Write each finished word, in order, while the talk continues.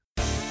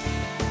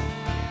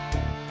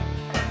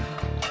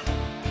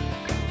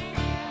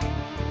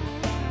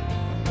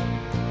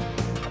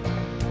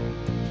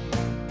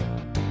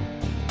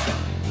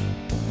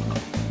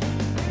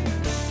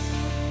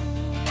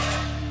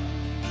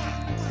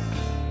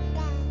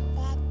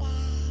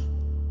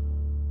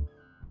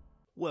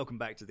Welcome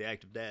back to the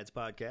Active Dads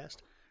Podcast.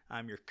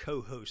 I'm your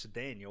co-host,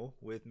 Daniel.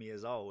 With me,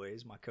 as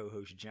always, my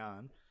co-host,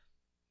 John.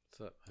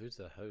 So, who's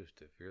the host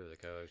if you're the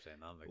co-host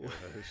and I'm the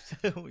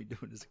co-host? We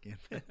doing this again,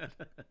 man.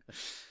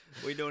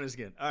 We doing this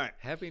again. All right.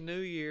 Happy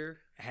New Year.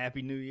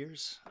 Happy New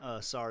Year's.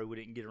 Sorry we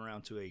didn't get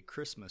around to a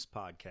Christmas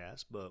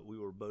podcast, but we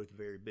were both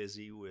very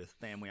busy with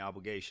family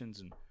obligations,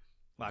 and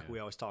like we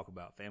always talk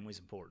about, family's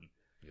important.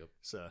 Yep.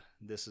 So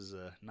this is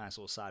a nice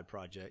little side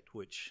project,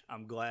 which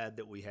I'm glad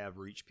that we have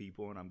reached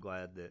people, and I'm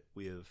glad that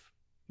we have,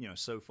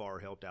 so far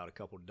helped out a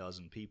couple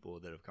dozen people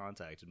that have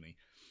contacted me.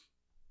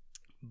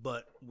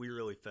 But we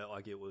really felt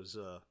like it was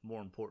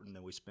more important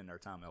that we spend our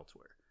time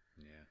elsewhere.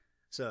 Yeah.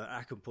 So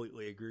I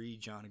completely agree.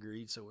 John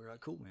agreed. So we're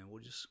like, cool, man.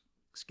 We'll just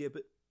skip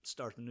it.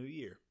 Start the new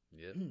year.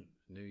 Yep.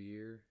 New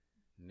year,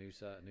 new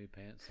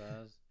pant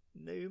size.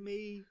 New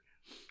me.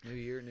 New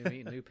year, new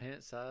me, new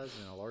pant size,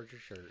 and a larger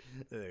shirt.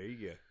 There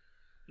you go.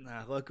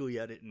 Nah,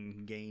 luckily I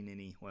didn't gain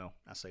any. Well,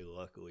 I say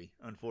luckily.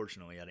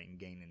 Unfortunately, I didn't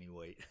gain any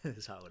weight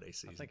this holiday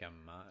season. I think I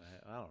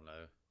might. I don't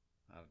know.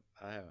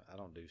 I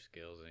don't do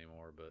scales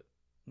anymore, but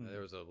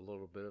there was a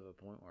little bit of a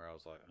point where I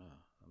was like, oh,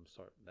 I'm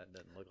sorry, that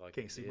doesn't look like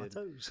Can't it see did. my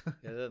toes.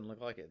 Yeah, it doesn't look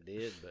like it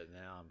did, but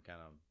now I'm kind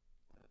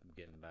of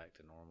getting back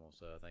to normal.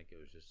 So I think it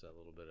was just a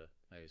little bit of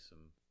maybe some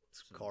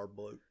carb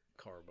bloat.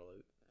 Carb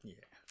bloat. Yeah,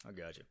 I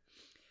got you.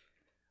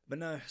 But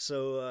no,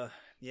 so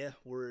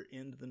we're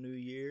into the new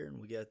year,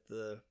 and we got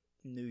the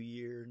new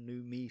year,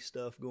 new me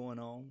stuff going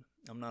on.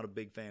 I'm not a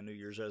big fan of New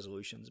Year's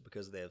resolutions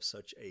because they have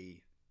such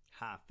a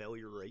high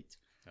failure rate.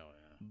 Oh,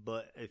 yeah.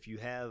 But if you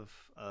have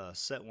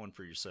set one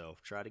for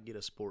yourself, try to get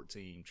a sport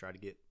team, try to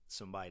get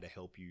somebody to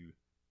help you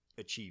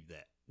achieve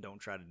that. Don't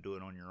try to do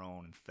it on your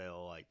own and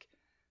fail like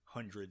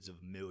hundreds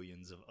of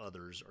millions of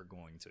others are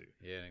going to.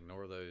 Yeah, and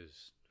ignore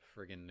those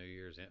friggin' New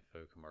Year's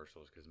info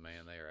commercials because,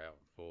 man, they are out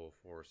in full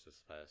force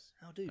this past,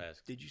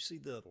 did you see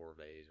the 4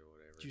 days or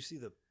whatever. Did you see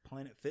the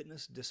Planet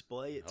Fitness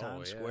display at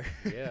Times Square?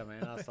 Yeah,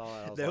 man, I saw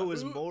that. There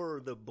was more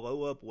of the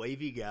blow-up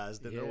wavy guys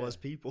than there was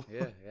people.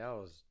 Yeah,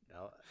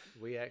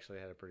 we actually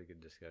had a pretty good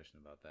discussion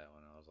about that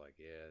one. I was like,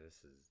 yeah, this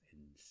is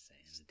insane.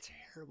 It's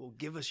terrible.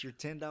 Give us your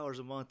 $10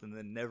 a month and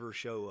then never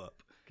show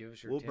up. Give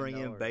us your We'll $10. bring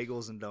in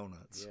bagels and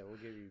donuts. Yeah, we'll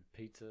give you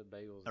pizza,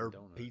 bagels, or and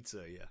donuts.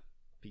 Pizza, yeah.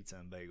 Pizza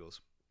and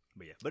bagels.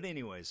 But yeah. But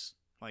anyways,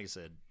 like I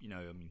said,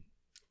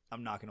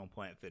 I'm knocking on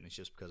Planet Fitness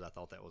just because I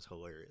thought that was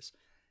hilarious.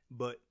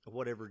 But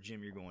whatever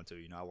gym you're going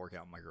to, I work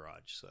out in my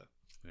garage. So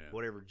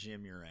whatever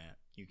gym you're at,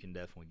 you can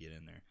definitely get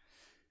in there.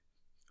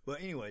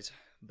 But anyways,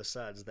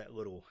 besides that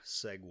little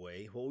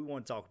segue, what we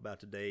want to talk about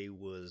today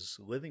was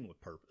living with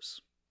purpose.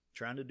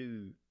 Trying to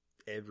do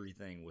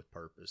everything with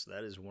purpose.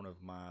 That is one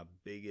of my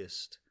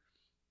biggest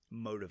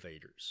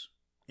motivators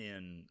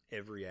in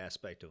every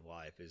aspect of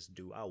life is,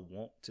 do I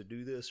want to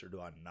do this or do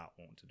I not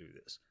want to do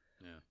this?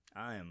 Yeah.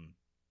 I am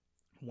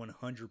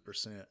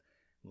 100%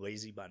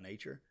 lazy by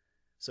nature.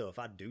 So if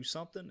I do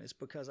something, it's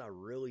because I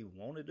really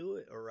want to do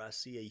it or I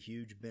see a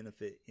huge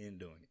benefit in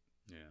doing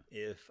it.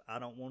 Yeah. If I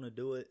don't want to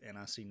do it and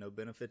I see no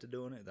benefit to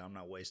doing it, then I'm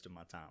not wasting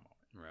my time on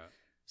it. Right.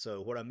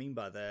 So what I mean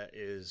by that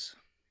is,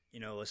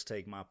 let's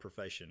take my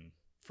profession,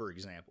 for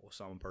example.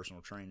 So I'm a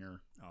personal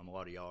trainer. A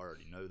lot of y'all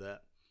already know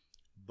that.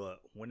 But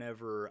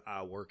whenever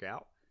I work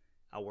out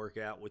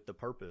with the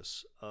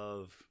purpose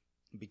of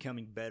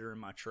becoming better in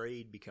my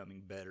trade,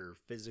 becoming better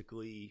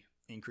physically,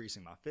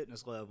 increasing my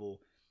fitness level,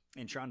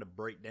 and trying to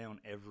break down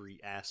every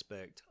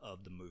aspect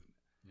of the movement.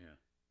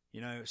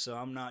 Yeah. So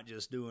I'm not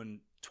just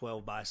doing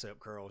 12 bicep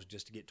curls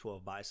just to get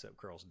 12 bicep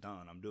curls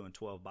done. I'm doing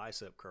 12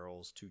 bicep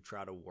curls to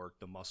try to work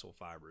the muscle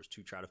fibers,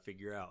 to try to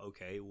figure out,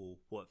 okay, well,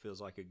 what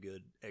feels like a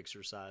good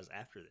exercise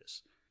after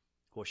this?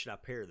 What should I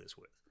pair this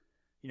with?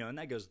 And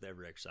that goes with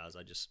every exercise.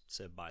 I just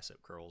said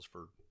bicep curls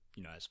for,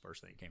 that's the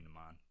first thing that came to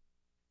mind.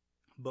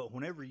 But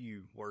whenever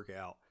you work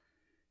out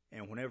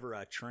and whenever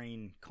I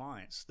train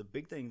clients, the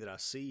big thing that I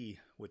see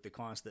with the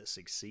clients that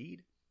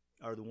succeed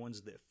are the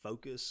ones that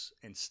focus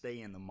and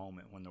stay in the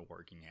moment when they're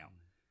working out.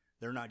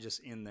 They're not just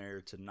in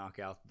there to knock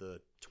out the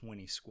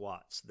 20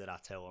 squats that I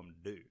tell them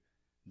to do.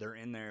 They're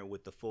in there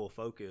with the full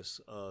focus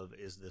of,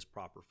 is this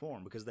proper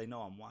form? Because they know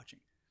I'm watching.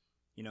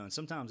 And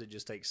sometimes it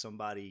just takes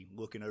somebody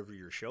looking over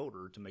your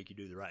shoulder to make you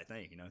do the right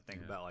thing.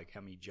 Think about like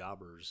how many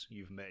jobbers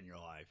you've met in your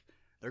life.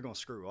 They're going to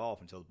screw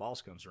off until the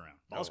boss comes around.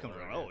 Boss comes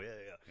around. Oh, yeah.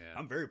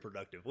 I'm very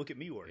productive. Look at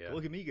me work. Yeah.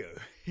 Look at me go.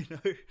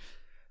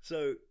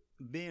 So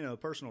being a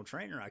personal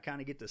trainer, I kind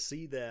of get to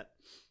see that.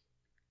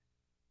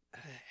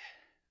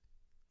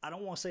 I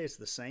don't want to say it's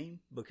the same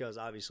because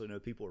obviously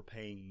people are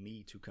paying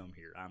me to come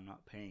here. I'm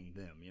not paying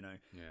them,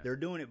 Yeah. They're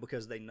doing it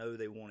because they know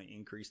they want to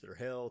increase their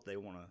health. They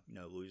want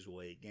to, lose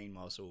weight, gain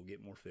muscle,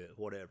 get more fit,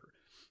 whatever.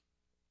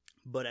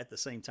 But at the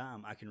same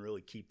time, I can really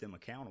keep them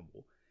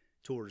accountable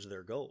towards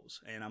their goals.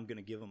 And I'm going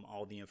to give them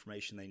all the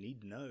information they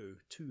need to know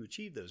to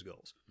achieve those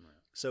goals. Right.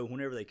 So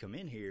whenever they come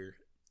in here,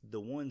 the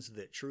ones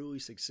that truly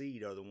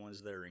succeed are the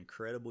ones that are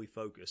incredibly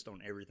focused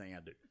on everything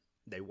I do.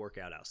 They work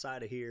out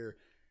outside of here.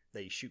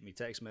 they shoot me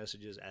text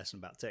messages asking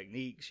about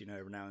techniques. You know,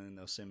 every now and then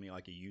they'll send me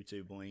like a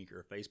YouTube link or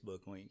a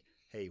Facebook link.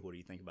 Hey, what do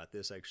you think about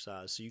this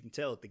exercise? So you can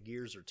tell that the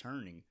gears are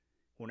turning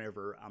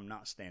whenever I'm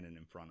not standing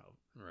in front of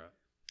them. Right.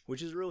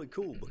 Which is really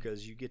cool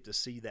because you get to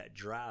see that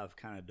drive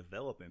kind of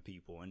develop in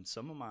people. And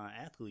some of my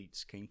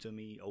athletes came to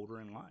me older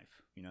in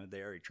life. You know,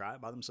 they already tried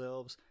it by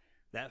themselves.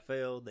 That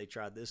failed. They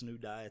tried this new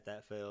diet.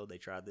 That failed. They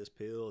tried this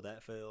pill.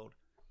 That failed.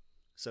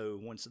 So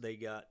once they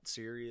got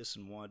serious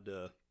and wanted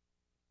to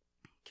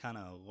kind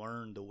of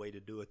learn the way to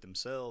do it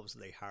themselves,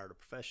 they hired a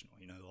professional.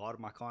 You know, a lot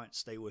of my clients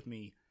stay with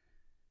me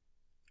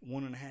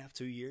 1.5,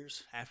 2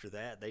 years. After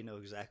that, they know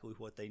exactly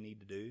what they need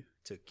to do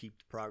to keep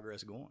the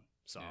progress going.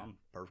 So yeah. I'm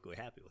perfectly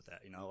happy with that.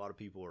 You know, a lot of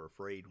people are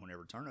afraid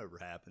whenever turnover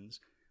happens.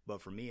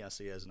 But for me, I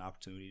see it as an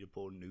opportunity to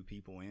pull new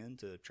people in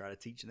to try to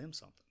teach them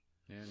something.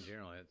 Yeah, and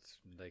generally,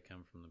 they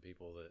come from the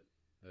people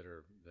that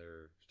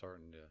are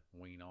starting to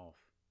wean off.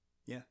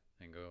 Yeah,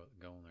 and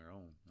go on their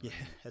own. Yeah,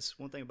 that's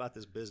one thing about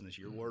this business.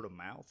 Your word of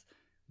mouth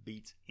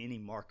beats any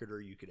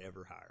marketer you could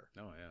ever hire.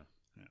 Oh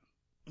yeah,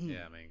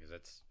 yeah. I mean, because I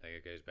think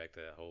it goes back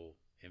to that whole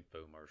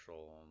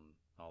infomercial on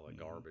all the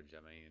garbage. I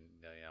mean,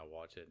 I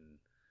watch it and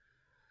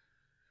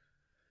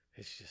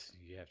it's just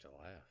you have to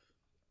laugh.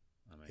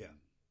 I mean,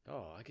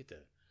 I get to.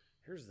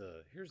 Here's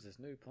this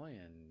new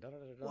plan. Da, da,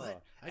 da, da.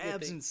 What?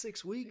 Abs in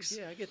 6 weeks?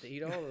 Yeah, I get to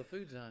eat all the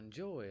foods I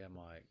enjoy. I'm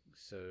like,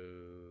 so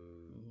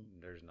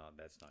that's not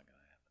going to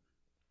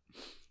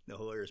happen. The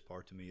hilarious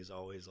part to me is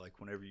always like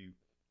whenever you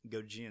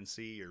go to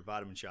GNC or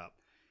Vitamin Shop,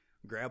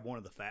 grab one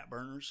of the fat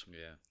burners.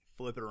 Yeah.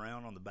 Flip it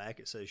around on the back.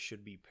 It says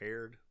should be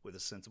paired with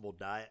a sensible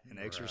diet and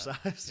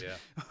exercise. Yeah.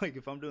 Like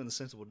if I'm doing the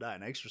sensible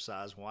diet and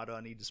exercise, why do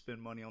I need to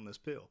spend money on this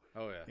pill?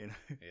 Oh yeah. You know?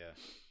 Yeah.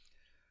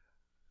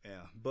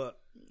 Yeah, but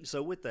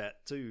so with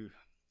that too,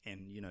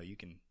 and you know you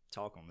can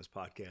talk on this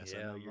podcast. Yeah,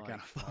 I know you're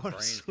kind of my falling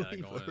brain's asleep.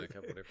 kind of going in a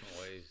couple different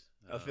ways.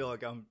 I feel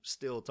like I'm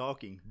still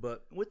talking,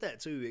 but with that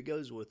too, it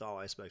goes with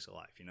all aspects of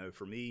life. You know,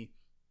 for me,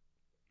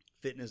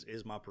 fitness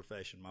is my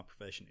profession. My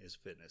profession is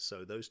fitness,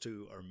 so those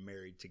two are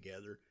married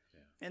together,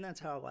 and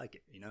that's how I like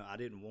it. You know, I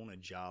didn't want a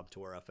job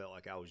to where I felt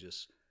like I was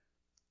just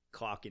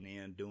clocking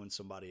in, doing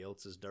somebody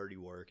else's dirty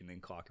work, and then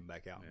clocking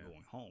back out and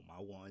going home.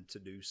 I wanted to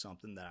do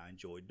something that I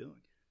enjoyed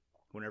doing.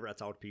 Whenever I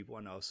talk to people,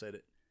 I know I've said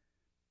it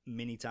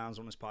many times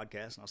on this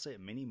podcast, and I'll say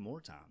it many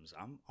more times.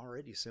 I'm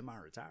already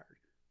semi-retired.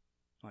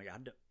 Like,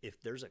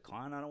 if there's a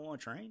client I don't want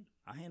to train,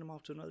 I hand them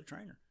off to another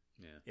trainer.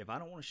 Yeah. If I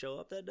don't want to show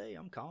up that day,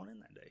 I'm calling in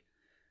that day.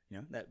 You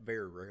know, that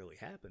very rarely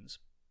happens.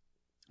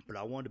 But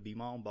I wanted to be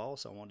my own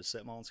boss. I wanted to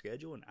set my own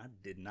schedule, and I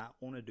did not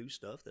want to do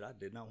stuff that I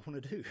did not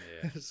want to do.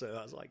 Yeah. So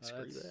I was like,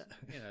 screw that.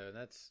 You know,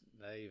 that's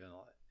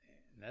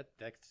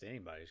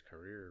anybody's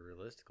career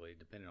realistically,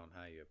 depending on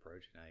how you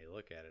approach it and how you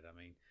look at it. I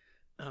mean,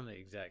 I'm the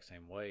exact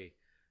same way.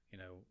 You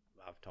know,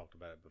 I've talked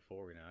about it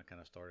before. You know, I kind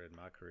of started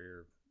my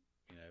career,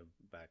 you know,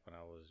 back when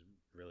I was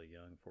really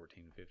young,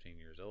 14, 15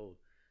 years old,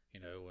 you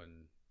know,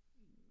 when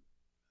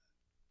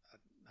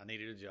I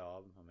needed a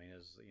job. I mean,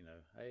 it's, you know,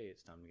 hey,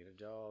 it's time to get a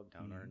job,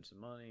 time to earn some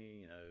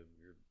money. You know,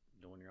 you're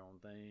doing your own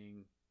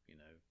thing, you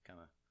know, kind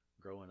of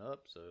growing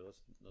up. So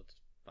let's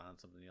find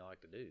something you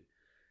like to do.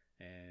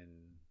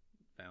 And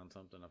found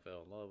something I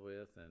fell in love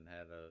with and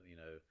had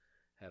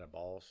a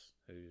boss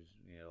who's,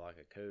 you know, like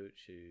a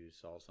coach who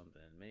saw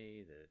something in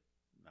me that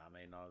I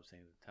may not have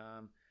seen at the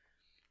time,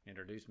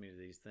 introduced me to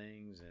these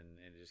things, and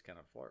it just kind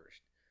of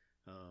flourished.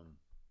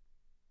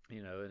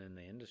 You know, and in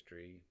the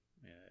industry,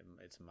 you know,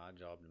 it's my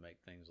job to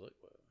make things look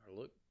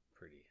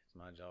pretty. It's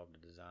my job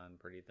to design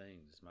pretty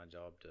things. It's my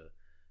job to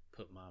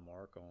put my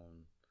mark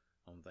on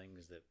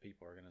things that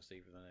people are going to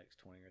see for the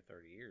next 20 or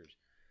 30 years.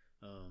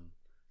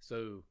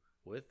 So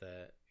with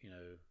that, you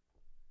know,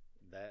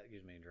 that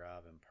gives me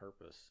drive and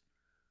purpose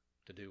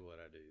to do what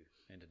I do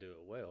and to do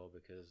it well,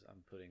 because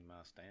I'm putting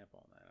my stamp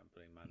on that. I'm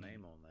putting my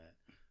name on that.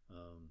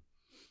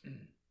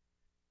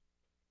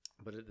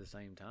 But at the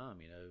same time,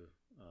 you know,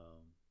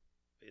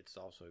 it's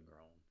also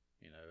grown,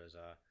 you know, as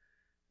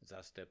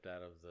I stepped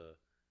out of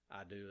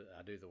I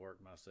do the work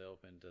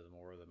myself into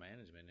more of the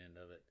management end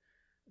of it.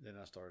 Then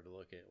I started to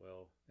look at,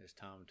 well, it's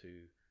time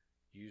to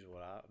use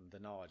the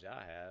knowledge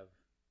I have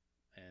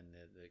and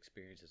the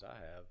experiences I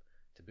have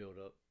to build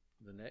up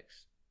the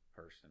next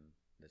person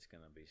that's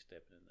going to be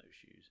stepping in those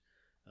shoes.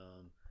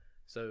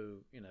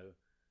 So, you know,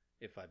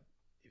 if I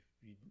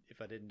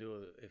didn't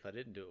do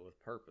it with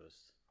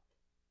purpose,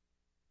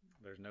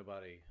 there's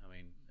nobody. I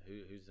mean,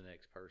 who's the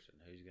next person?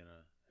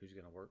 Who's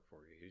gonna work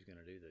for you? Who's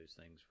gonna do those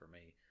things for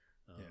me?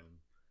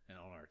 And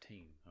on our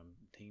team, I'm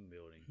team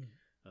building.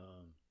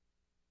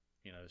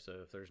 You know, so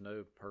if there's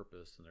no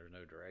purpose and there's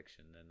no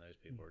direction, then those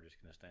people are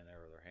just gonna stand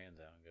there with their hands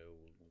out and go,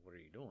 well, "What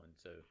are you doing?"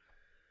 So,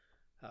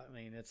 I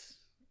mean, you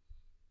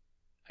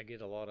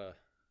get a lot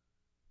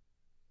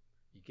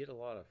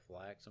of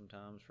flack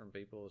sometimes from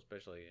people,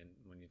 especially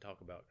when you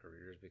talk about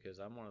careers, because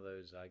I'm one of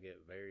those.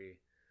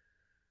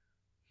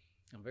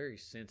 I'm very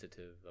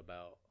sensitive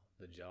about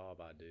the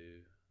job I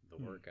do, the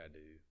work I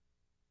do,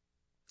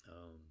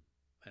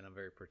 and I'm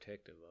very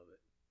protective of it.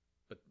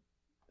 But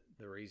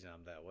the reason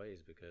I'm that way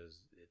is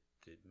because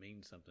it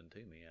means something to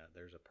me.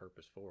 There's a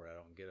purpose for it. I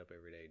don't get up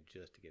every day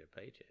just to get a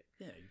paycheck.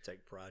 Yeah, you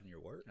take pride in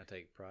your work. I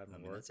take pride in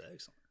my work. That's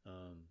excellent.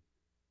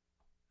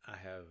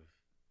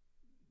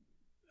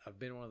 I've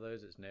been one of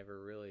those that's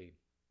never really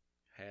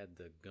had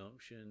the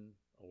gumption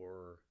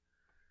or,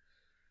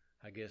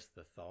 I guess,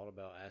 the thought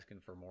about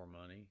asking for more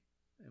money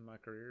in my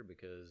career,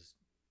 because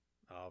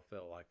I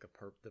felt like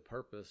the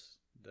purpose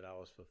that I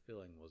was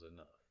fulfilling was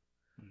enough.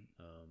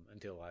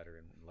 Until later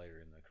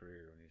in the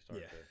career, when you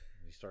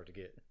start to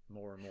get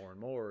more and more and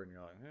more, and you're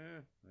like,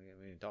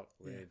 we need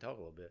to talk a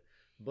little bit.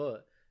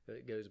 But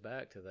it goes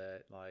back to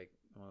that, like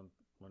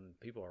when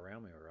people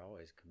around me are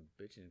always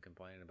bitching and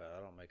complaining about,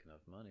 I don't make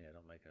enough money,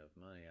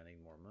 I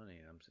need more money,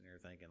 and I'm sitting here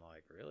thinking,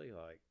 like, really,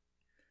 like,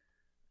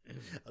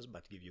 I was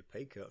about to give you a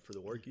pay cut for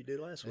the work you did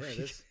last week.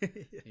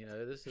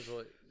 This is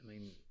what I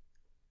mean.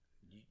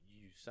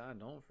 You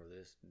signed on for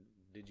this.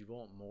 Did you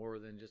want more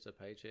than just a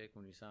paycheck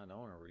when you signed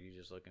on, or were you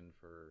just looking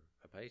for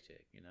a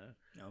paycheck?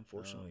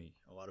 Unfortunately,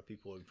 a lot of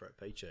people are looking for a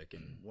paycheck,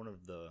 and one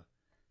of the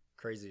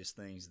craziest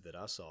things that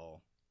I saw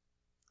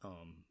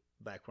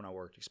back when I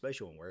worked,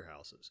 especially in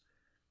warehouses,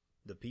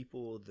 the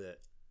people that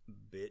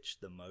bitch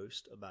the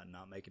most about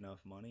not making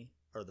enough money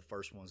are the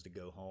first ones to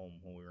go home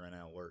when we ran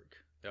out of work.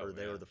 They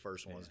were the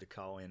first ones to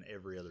call in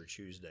every other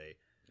Tuesday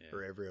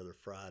or every other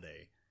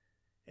Friday.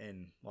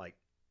 And, like,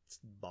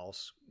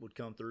 boss would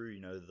come through,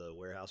 the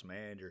warehouse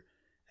manager,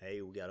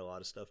 hey, we got a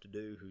lot of stuff to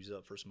do. Who's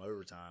up for some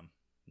overtime?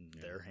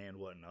 Their hand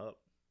wasn't up.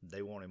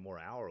 They wanted more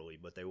hourly,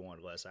 but they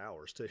wanted less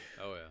hours, too.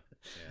 Oh,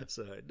 yeah.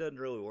 So it doesn't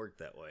really work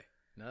that way.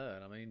 No,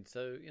 and I mean,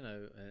 so,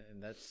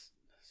 and that's,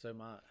 so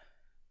my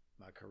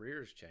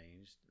career's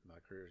changed. My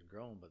career's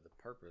grown, but the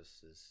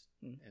purpose is,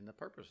 and the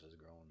purpose has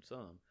grown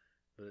some,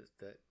 but it's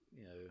that,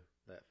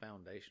 that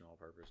foundational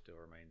purpose still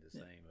remained the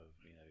same of,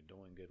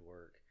 doing good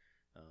work,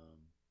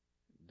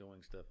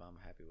 doing stuff I'm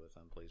happy with,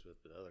 I'm pleased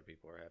with, but other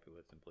people are happy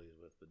with and pleased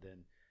with. But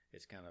then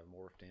it's kind of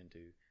morphed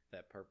into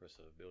that purpose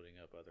of building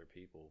up other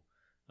people,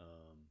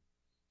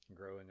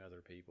 growing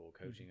other people,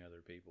 coaching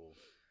other people,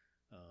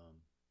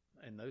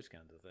 and those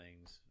kinds of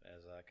things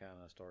as I kind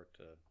of start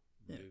to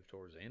move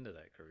towards the end of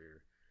that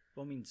career.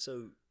 Well, I mean,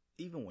 so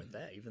even with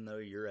that, even though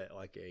you're at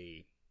like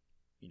a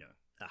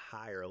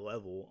higher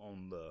level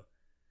on the,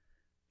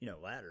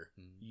 ladder,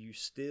 you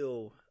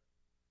still,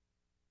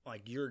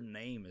 like, your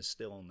name is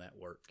still on that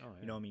work. Oh,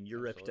 yeah. Your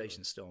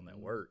reputation is still on that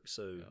work.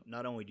 So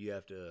not only do you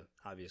have to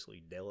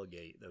obviously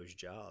delegate those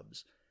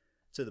jobs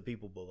to the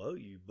people below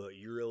you, but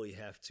you really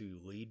have to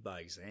lead by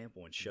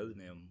example and show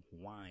them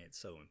why it's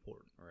so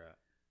important. Right.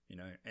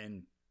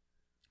 And,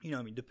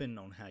 depending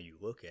on how you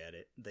look at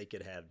it, they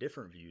could have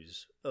different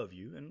views of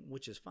you, and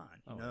which is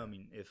fine.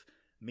 If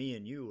me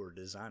and you are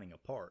designing a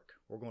park,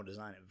 we're going to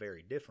design it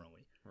very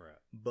differently. Right.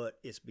 But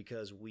it's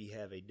because we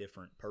have a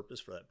different purpose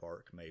for that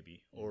park,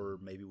 maybe, or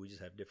maybe we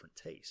just have different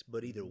tastes.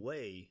 But either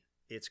way,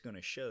 it's going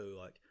to show,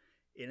 like,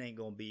 it ain't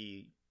going to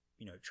be,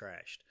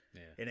 trashed.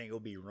 Yeah. It ain't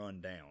going to be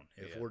run down.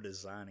 If we're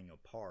designing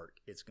a park,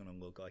 it's going to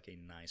look like a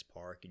nice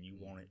park, and you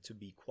want it to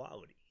be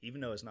quality.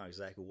 Even though it's not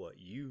exactly what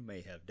you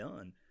may have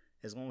done,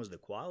 as long as the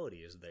quality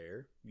is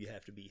there, you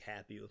have to be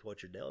happy with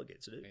what your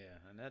delegates do.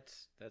 Yeah, and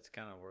that's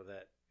kind of where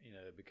that,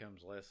 it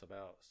becomes less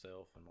about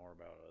self and more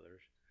about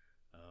others.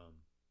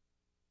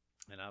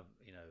 And I've,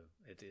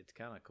 it's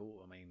kind of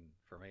cool. I mean,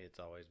 for me, it's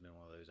always been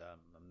one of those,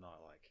 I'm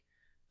not like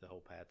the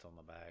whole pats on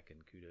the back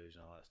and kudos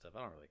and all that stuff.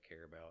 I don't really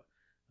care about,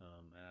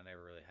 and I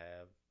never really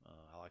have.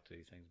 I like to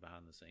do things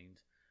behind the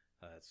scenes.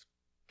 That's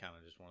kind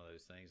of just one of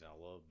those things I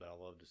love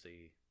to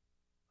see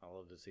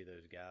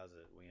those guys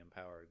that we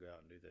empower to go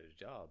out and do those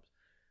jobs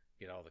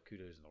get all the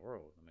kudos in the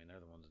world. I mean,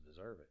 they're the ones that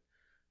deserve it.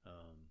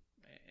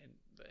 And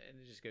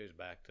it just goes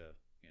back to,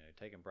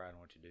 taking pride in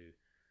what you do,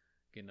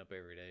 getting up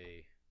every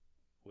day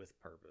with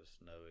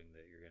purpose, knowing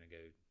that you're going to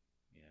go,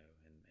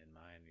 in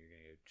mind, you're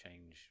going to go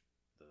change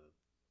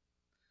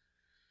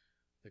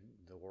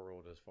the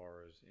world as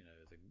far as,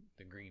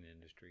 the green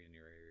industry in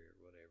your area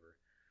or whatever.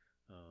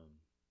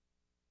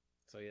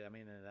 So yeah, I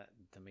mean, that,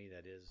 to me,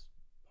 that is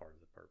part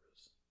of the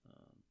purpose.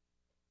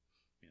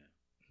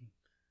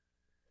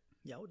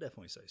 Yeah, I would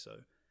definitely say so.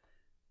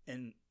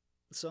 And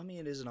so, I mean,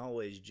 it isn't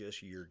always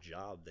just your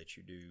job that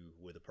you do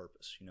with a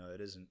purpose. It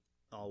isn't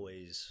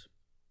always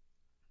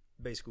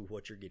basically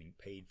what you're getting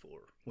paid for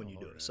when you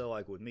do it. So,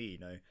 like with me,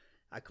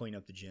 I clean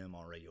up the gym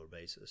on a regular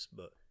basis,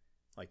 but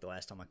like the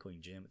last time I cleaned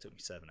the gym, it took me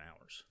 7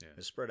 hours. Yeah.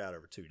 It's spread out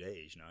over 2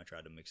 days. I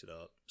tried to mix it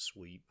up,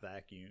 sweep,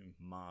 vacuum,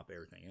 mop,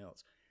 everything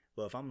else.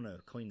 But if I'm going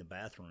to clean the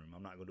bathroom,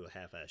 I'm not going to do a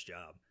half-ass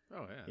job.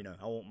 Oh, yeah.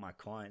 I want my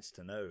clients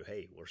to know,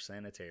 hey, we're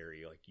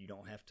sanitary. Like, you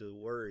don't have to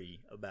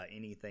worry about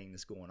anything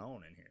that's going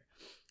on in here.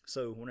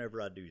 So whenever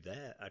I do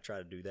that, I try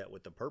to do that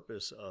with the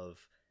purpose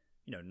of,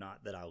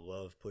 not that I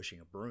love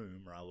pushing a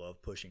broom or I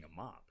love pushing a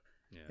mop.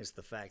 Yeah. It's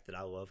the fact that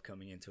I love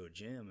coming into a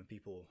gym and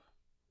people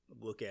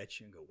look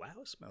at you and go,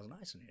 wow, it smells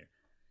nice in here.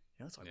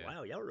 It's like,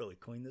 wow, y'all really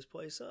cleaned this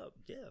place up.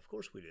 Yeah, of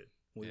course we did.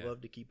 We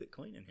love to keep it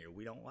clean in here.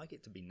 We don't like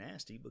it to be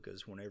nasty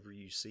because whenever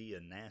you see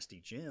a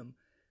nasty gym,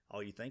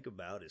 all you think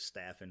about is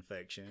staph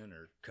infection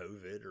or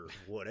COVID or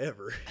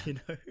whatever. You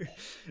know,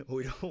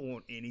 we don't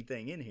want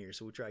anything in here,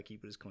 so we try to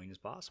keep it as clean as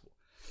possible.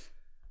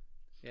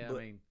 Yeah, But, I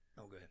mean,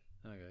 oh, go ahead.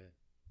 go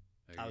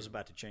ahead. I was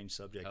about to change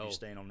subject. Oh. You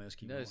staying on this?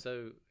 Keep No, going.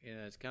 so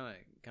it's kind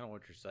of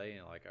what you're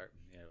saying. Like,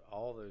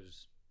 all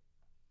those.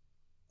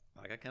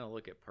 Like, I kind of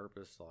look at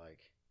purpose like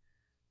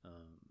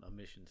a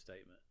mission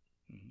statement.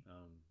 Mm-hmm.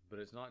 But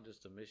it's not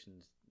just a mission.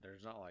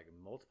 There's not like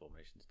multiple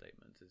mission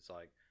statements. It's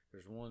like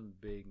there's one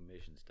big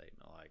mission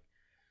statement. Like,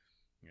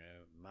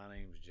 my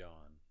name's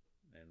John,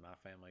 and my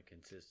family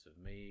consists of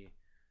me,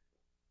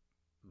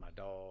 my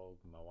dog,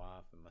 my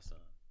wife, and my son.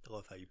 I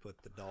love how you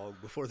put the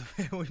dog before the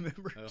family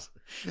members.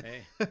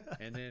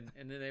 and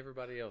then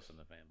everybody else in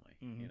the family,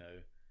 Mm-hmm.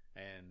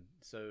 And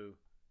so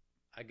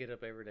I get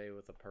up every day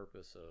with a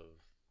purpose of,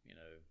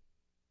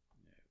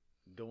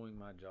 doing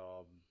my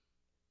job.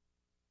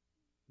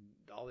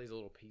 All these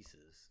little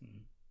pieces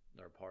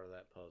are part of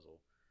that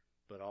puzzle,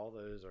 but all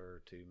those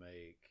are to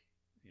make,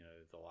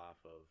 the life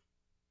of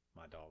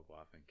my dog,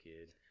 wife, and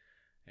kid,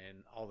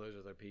 and all those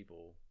other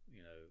people,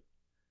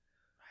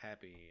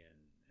 happy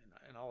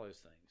and all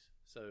those things.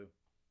 So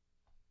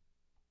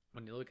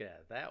when you look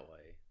at it that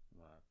way,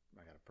 well,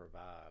 I got to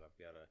provide. I've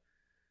got to,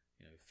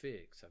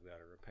 fix. I've got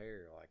to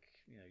repair. Like,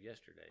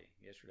 yesterday.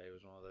 Yesterday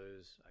was one of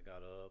those. I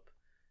got up,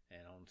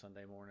 and on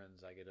Sunday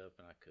mornings I get up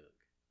and I cook.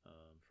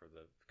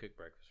 Cook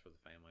breakfast for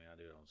the family. I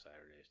do it on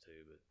Saturdays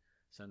too, but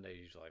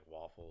Sundays usually like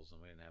waffles, and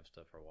we didn't have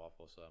stuff for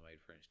waffles, so I made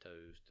French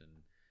toast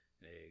and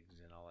eggs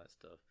and all that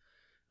stuff.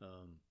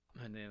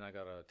 And then I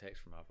got a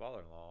text from my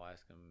father-in-law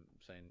asking him,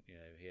 saying,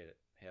 he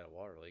had a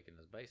water leak in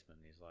his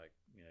basement. And he's like,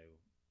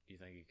 do you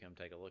think you can come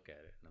take a look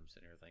at it? And I'm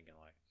sitting here thinking,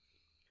 like,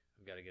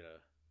 I've got to get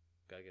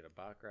a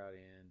bike ride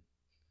in,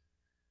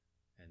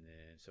 and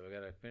then so I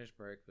got to finish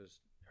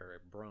breakfast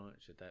or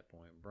brunch at that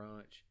point.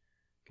 Brunch,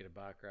 get a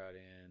bike ride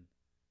in,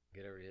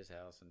 get over to his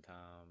house in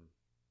time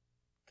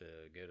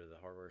to go to the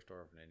hardware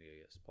store if I need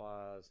to get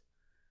supplies.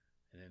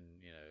 And then,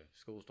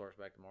 school starts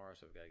back tomorrow,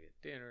 so I've got to get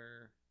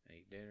dinner,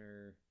 eat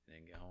dinner, and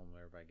then get home,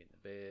 everybody getting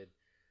to bed.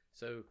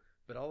 So,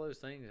 but all those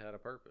things had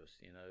a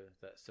purpose, it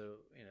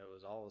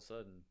was all of a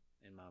sudden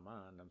in my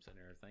mind, I'm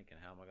sitting there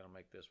thinking, how am I going to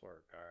make this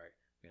work? All right,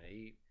 I'm going to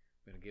eat,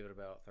 I'm going to give it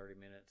about 30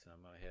 minutes, and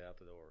I'm going to head out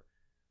the door.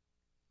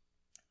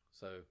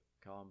 So,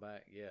 calling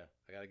back, yeah,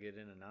 I got to get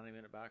in a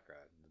 90-minute bike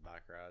ride. The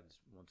bike rides,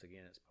 once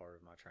again, it's part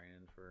of my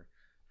training for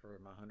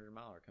my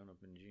 100-miler coming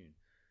up in June.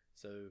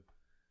 So,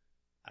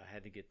 I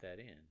had to get that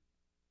in,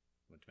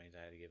 which means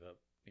I had to give up,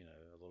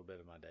 a little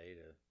bit of my day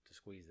to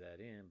squeeze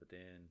that in. But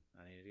then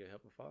I needed to go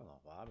help my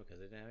father-in-law. Why?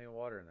 Because they didn't have any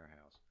water in their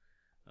house.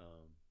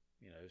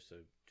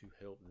 So to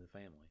help the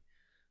family.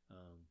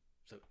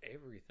 So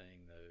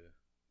everything though,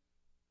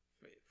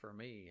 for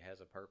me, has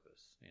a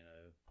purpose.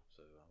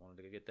 So I wanted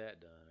to go get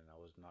that done, and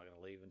I was not going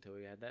to leave until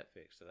we had that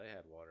fixed. So they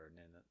had water, and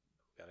then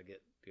got to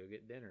go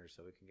get dinner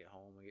so we can get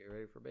home and get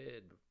ready for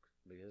bed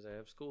because I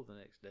have school the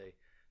next day.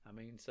 I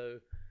mean, so.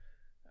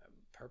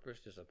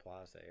 Purpose just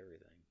applies to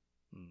everything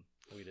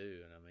we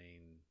do, and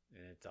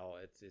and it's all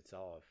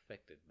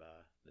affected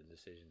by the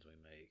decisions we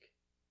make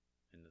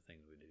and the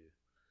things we do.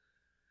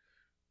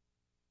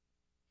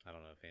 I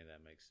don't know if any of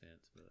that makes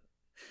sense, but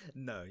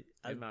No,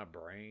 in my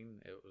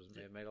brain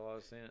it made a lot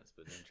of sense,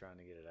 but then trying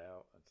to get it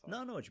out, it's like,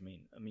 no, I know what you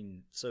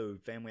mean. So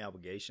family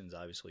obligations,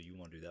 obviously, you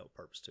want to do that with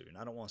purpose too, and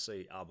I don't want to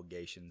say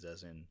obligations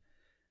as in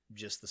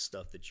just the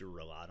stuff that you're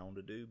relied on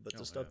to do, but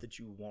the stuff that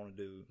you want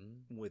to do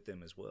with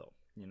them as well.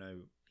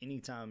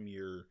 Anytime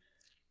you're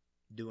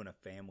doing a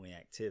family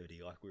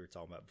activity, like we were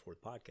talking about before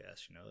the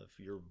podcast, if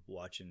you're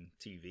watching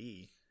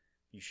TV,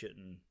 you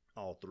shouldn't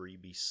all three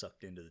be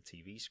sucked into the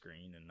TV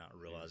screen and not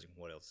realizing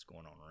what else is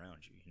going on around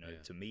you.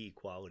 To me,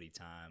 quality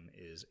time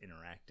is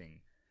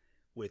interacting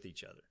with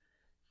each other.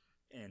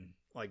 And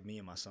like me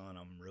and my son,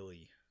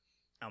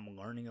 I'm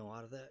learning a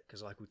lot of that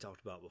because like we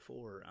talked about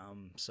before,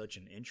 I'm such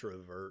an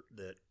introvert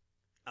that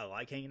I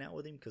like hanging out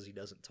with him because he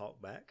doesn't talk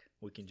back.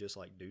 We can just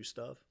like do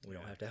stuff. We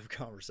don't have to have a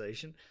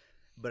conversation.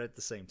 But at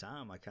the same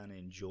time, I kind of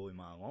enjoy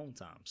my alone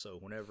time. So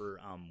whenever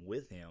I'm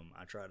with him,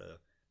 I try to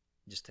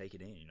just take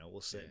it in.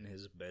 We'll sit in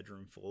his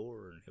bedroom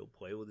floor and he'll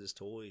play with his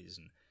toys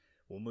and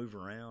we'll move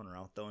around, or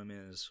I'll throw him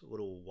in his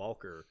little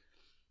walker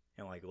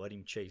and like let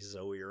him chase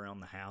Zoe around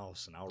the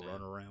house, and I'll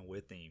run around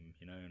with him,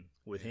 and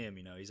with him,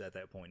 he's at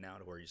that point now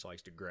to where he just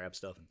likes to grab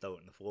stuff and throw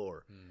it in the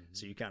floor.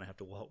 So you kind of have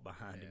to walk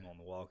behind him on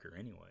the walker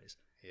anyways.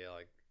 Yeah,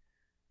 like,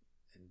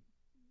 and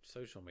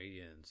social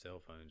media and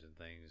cell phones and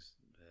things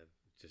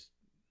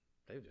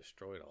they've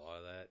destroyed a lot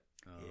of that.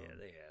 Yeah,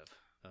 they have.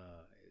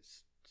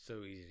 It's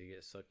so easy to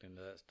get sucked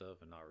into that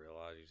stuff and not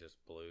realize you just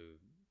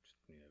blew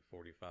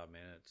 45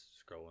 minutes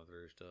scrolling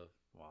through stuff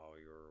while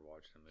you were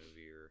watching a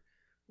movie or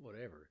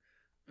whatever.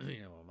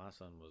 When my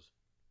son was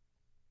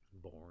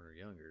born or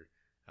younger,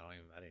 I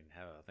didn't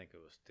have it. I think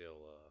it was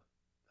still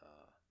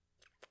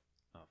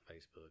not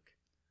Facebook.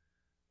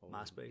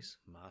 MySpace.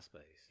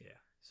 Yeah.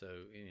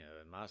 So,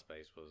 and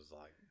MySpace was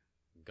like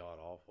god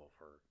awful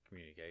for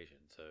communication.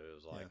 So it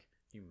was like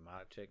you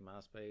might check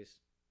MySpace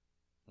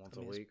once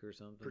I mean, a week or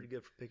something. Pretty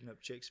good for picking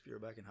up chicks if you're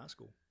back in high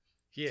school.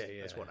 Yeah,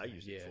 That's what I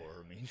used it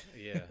for. I mean,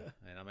 yeah.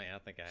 And I mean, I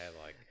think I had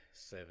like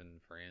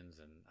 7 friends,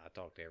 and I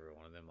talked to every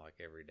one of them like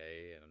every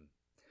day, and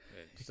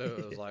so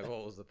it was like,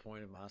 what was the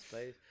point of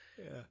MySpace?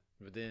 Yeah.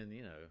 But then,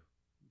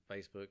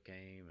 Facebook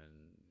came,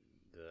 and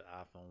the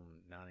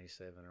iPhone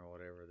 97 or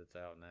whatever that's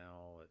out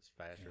now, it's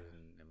faster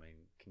than,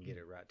 can get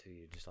it right to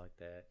you just like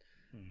that.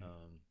 Mm-hmm.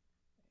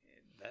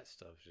 That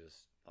stuff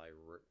just like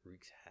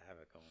wreaks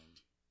havoc on.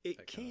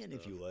 It can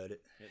if you let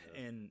it.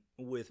 And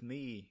with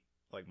me,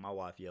 like my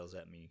wife yells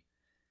at me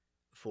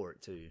for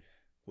it too,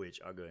 which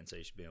I'll go ahead and say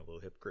she's being a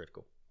little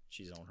hypocritical.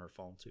 She's on her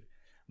phone too.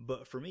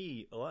 But for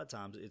me, a lot of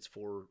times it's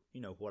for,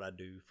 what I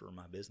do for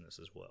my business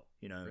as well.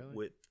 Really?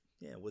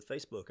 With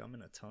Facebook, I'm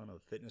in a ton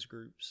of fitness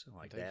groups,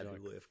 like Dad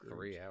Who Lift groups.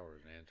 3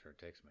 hours to answer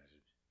a text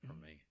message from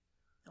me.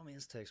 I mean,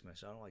 it's text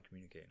message. I don't like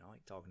communicating. I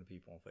like talking to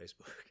people on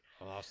Facebook.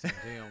 Well, I'll send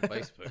it to you on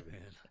Facebook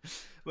then.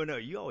 But no,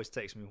 you always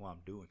text me while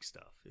I'm doing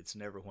stuff. It's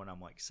never when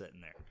I'm like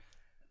sitting there.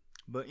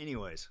 But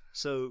anyways,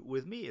 so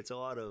with me, it's a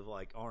lot of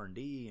like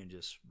R&D and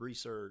just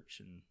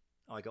research, and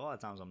like a lot of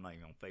times I'm not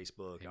even on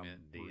Facebook. I'm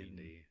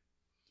D&D.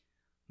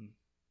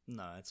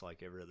 No, it's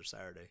like every other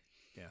Saturday.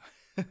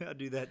 Yeah, I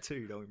do that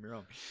too. Don't get me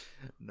wrong.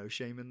 No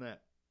shame in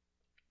that.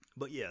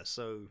 But yeah,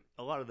 so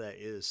a lot of that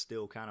is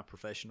still kind of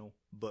professional.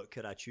 But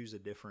could I choose a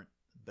different,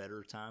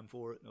 better time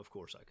for it? Of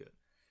course I could.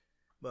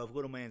 But if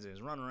little man's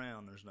is running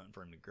around, there's nothing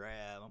for him to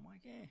grab. I'm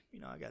like,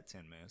 I got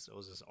 10 minutes. There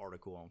was this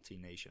article on T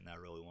Nation that I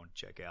really wanted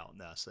to check out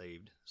and that I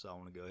saved. So I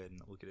want to go ahead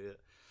and look at it.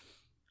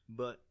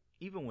 But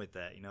even with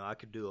that, I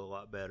could do a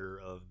lot better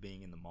of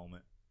being in the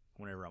moment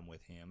whenever I'm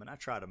with him. And I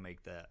try to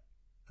make that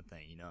a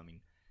thing.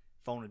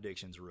 Phone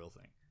addiction's a real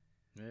thing.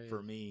 Yeah,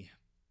 for me,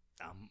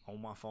 I'm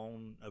on my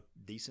phone a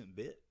decent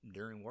bit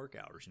during work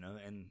hours,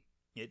 and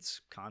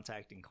it's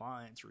contacting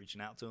clients, reaching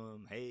out to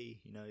them. Hey,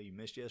 you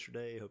missed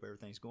yesterday. Hope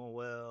everything's going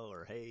well.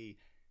 Or, hey,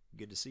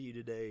 good to see you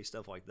today.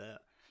 Stuff like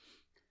that.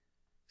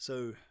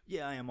 So,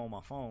 yeah, I am on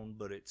my phone,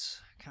 but it's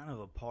kind of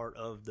a part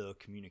of the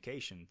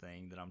communication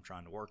thing that I'm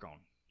trying to work on.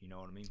 You know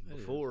what I mean?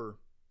 Before,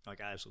 I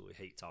absolutely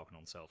hate talking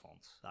on cell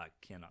phones. I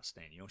cannot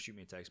stand it. You don't shoot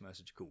me a text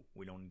message, cool.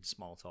 We don't need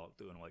small talk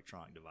through an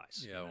electronic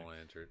device. Yeah, I won't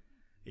answer it.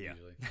 Yeah.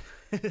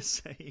 Usually.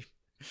 Same.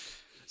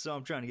 So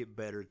I'm trying to get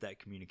better at that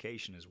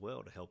communication as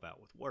well to help out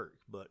with work.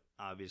 But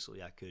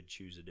obviously I could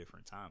choose a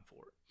different time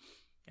for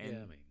it.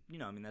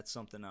 And, that's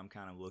something I'm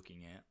kind of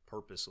looking at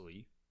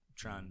purposely,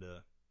 trying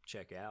to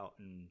check out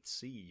and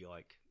see.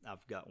 Like,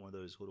 I've got one of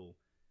those little,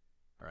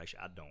 or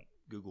actually I don't.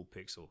 Google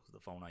Pixel, the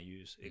phone I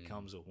use, it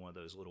comes with one of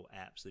those little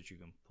apps that you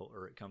can pull,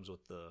 or it comes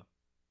with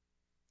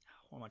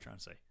what am I trying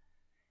to say?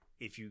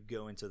 If you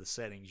go into the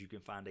settings, you can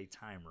find a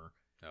timer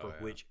for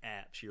which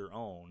apps you're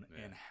on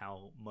and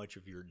how much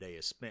of your day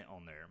is spent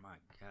on there. My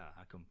God,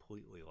 I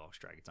completely lost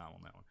track of time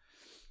on that one.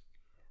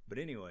 But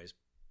anyways,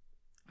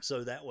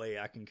 so that way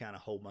I can kind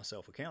of hold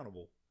myself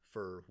accountable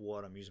for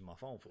what I'm using my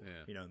phone for.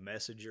 Yeah.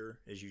 Messenger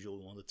is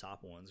usually one of the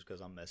top ones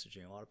because I'm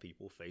messaging a lot of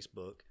people.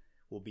 Facebook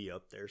will be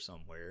up there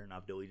somewhere, and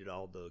I've deleted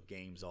all the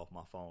games off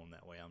my phone.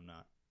 That way I'm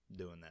not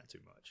doing that too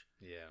much.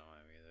 Yeah, I don't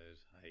have any of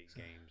those. I hate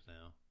games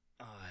now.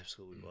 I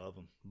absolutely love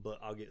them, but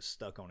I'll get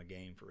stuck on a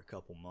game for a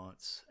couple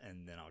months,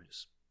 and then I'll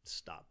just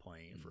stop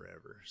playing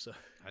forever. So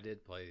I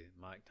did play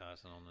Mike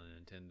Tyson on the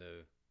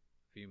Nintendo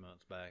a few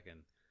months back,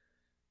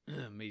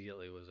 and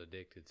immediately was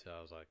addicted. So I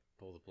was like,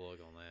 pull the plug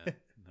on that.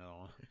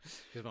 No,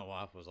 because my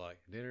wife was like,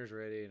 dinner's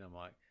ready, and I'm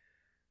like,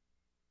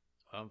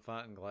 I'm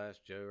fighting Glass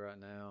Joe right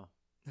now,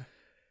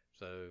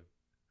 so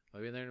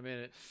I'll be in there in a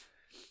minute.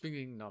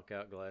 Bing, knock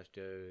out Glass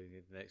Joe,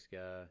 get the next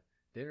guy.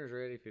 Dinner's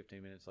ready.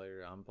 15 minutes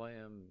later, I'm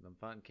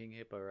fighting King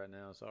Hippo right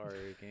now.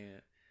 Sorry, we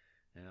can't.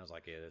 And I was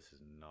like, yeah, this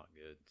is not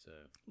good. So,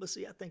 but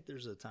see, I think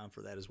there's a time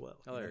for that as well.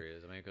 Oh, there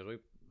is. Because we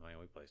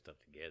play stuff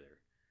together.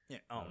 Yeah.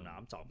 Oh no,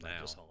 I'm talking about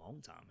just a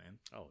long time, man.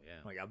 Oh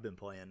yeah. Like I've been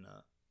playing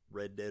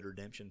Red Dead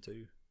Redemption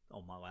 2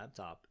 on my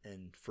laptop,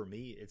 and for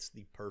me, it's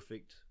the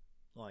perfect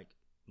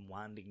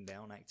winding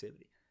down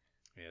activity.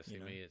 Yeah. See,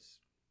 me, it's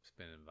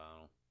spinning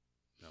vinyl.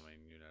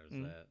 You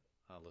notice that.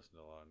 I listen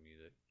to a lot of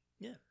music.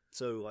 Yeah.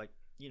 So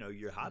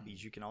your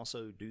hobbies, you can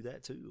also do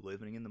that too,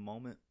 living in the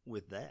moment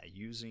with that,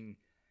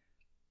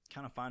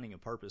 kind of finding a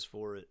purpose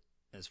for it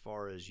as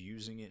far as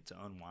using it to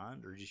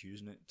unwind or just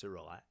using it to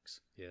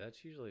relax. Yeah,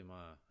 that's usually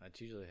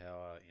how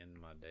I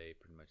end my day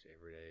pretty much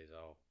every day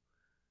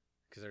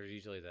because there's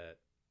usually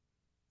that,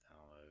 I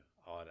don't know,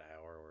 odd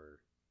hour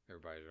where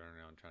everybody's running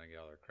around trying to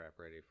get all their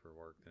crap ready for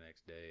work the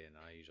next day, and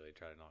I usually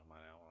try to knock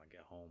mine out when I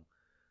get home.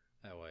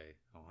 That way,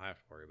 I don't have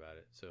to worry about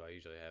it. So I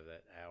usually have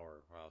that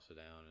hour where I'll sit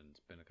down and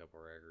spin a couple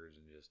records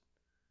and just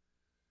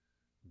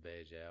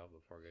veg out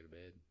before I go to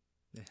bed.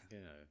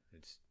 Yeah.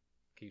 It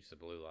keeps the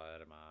blue light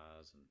out of my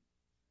eyes and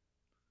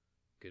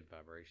good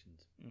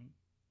vibrations. Mm-hmm.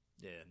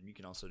 Yeah, and you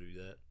can also do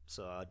that.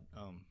 So I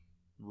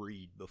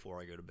read before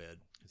I go to bed.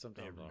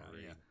 Sometimes I'll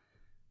read. Yeah.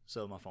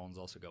 So my phone's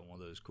also got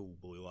one of those cool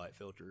blue light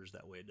filters.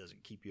 That way it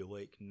doesn't keep you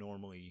awake.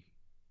 Normally,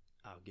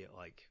 I'll get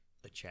like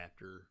a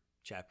chapter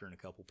and a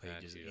couple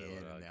pages in,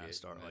 and then I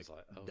start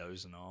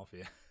dozing off.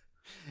 Yeah.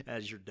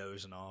 As you're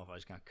dozing off, I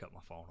just kind of cut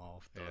my phone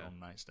off, throw it Yeah. on the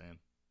nightstand.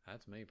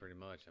 That's me pretty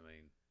much. I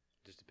mean,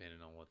 just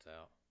depending on what's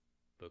out,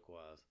 book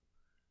wise,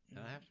 and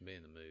I have to be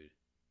in the mood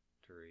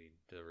to read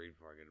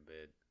before I go to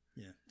bed.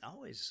 Yeah,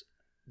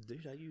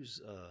 I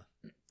use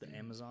the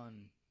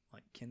Amazon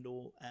like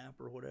Kindle app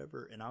or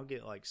whatever, and I'll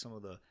get like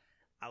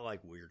I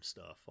like weird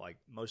stuff. Like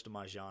most of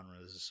my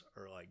genres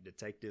are like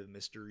detective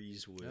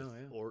mysteries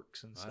with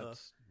orcs and stuff.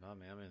 I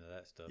mean, I'm into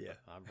that stuff. Yeah.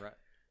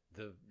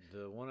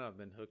 The one I've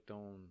been hooked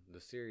on,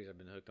 the series I've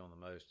been hooked on the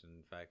most.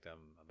 In fact,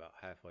 I'm about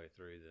halfway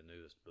through the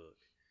newest book.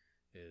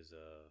 Is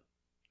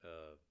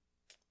The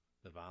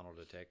Vinyl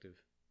Detective.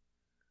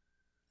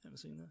 Haven't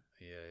seen that.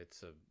 Yeah,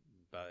 it's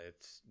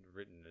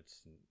written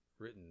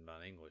by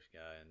an English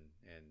guy,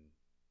 and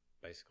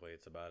basically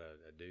it's about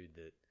a dude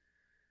that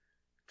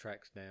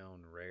tracks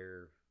down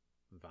rare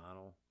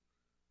vinyl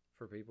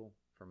for people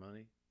for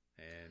money,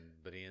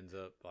 but he ends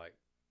up like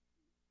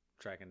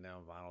tracking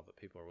down vinyl that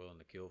people are willing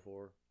to kill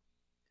for.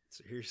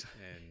 Seriously.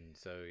 And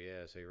so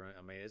he run.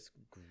 I mean, it's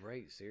a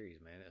great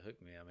series, man. It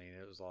hooked me. I mean,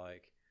 it was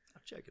like,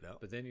 I'll check it out.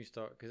 but then you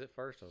start, because at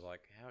first I was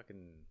like, how can?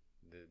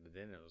 But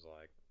then it was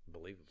like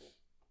believable.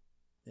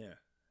 Yeah.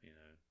 You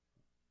know,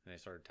 and they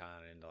started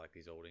tying it into like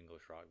these old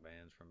English rock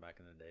bands from back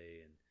in the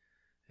day,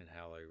 and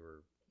how they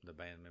were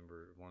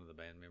one of the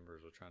band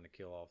members was trying to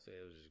kill off.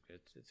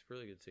 It's a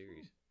really good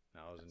series.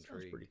 I was intrigued.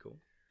 Sounds pretty cool.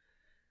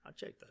 I'll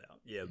check that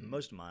out. Yeah,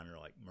 most of mine are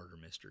like murder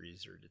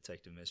mysteries or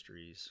detective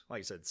mysteries. Like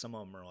I said, some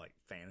of them are like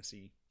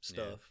fantasy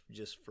stuff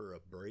just for a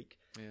break.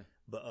 Yeah.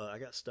 But I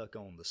got stuck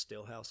on the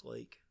Stillhouse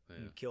Lake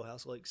and Kill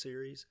House Lake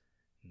series.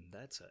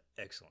 That's an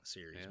excellent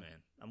series,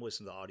 man. I'm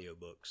listening to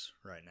audiobooks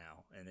right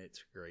now, and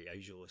it's great. I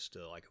usually listen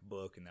to like a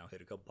book, and I'll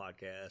hit a couple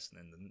podcasts, and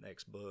then the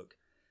next book,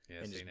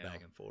 and just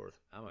back and forth.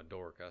 I'm a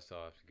dork. I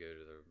still have to go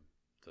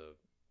to the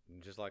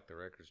just like the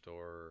record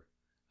store.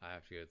 I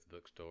have to go to the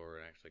bookstore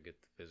and actually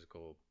get the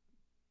physical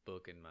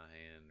book in my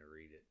hand to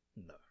read it.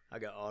 No, I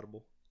got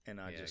Audible,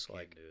 and I just I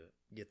like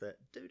get that.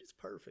 Dude, it's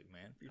perfect,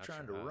 man. If you're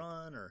trying to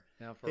run or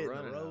now for hitting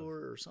running, a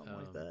rower or something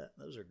like that,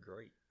 those are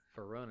great.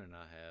 For running,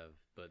 I have,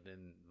 but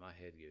then my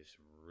head goes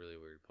some really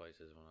weird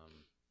places when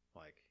I'm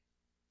like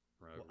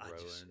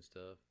rowing and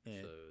stuff.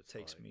 And so it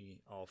takes me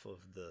off of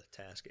the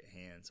task at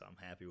hand, so I'm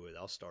happy with it.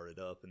 I'll start it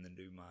up and then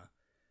do my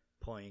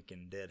plank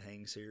and dead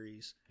hang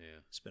series.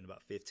 Yeah. Spend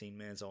about 15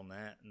 minutes on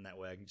that, and that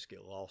way I can just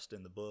get lost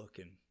in the book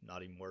and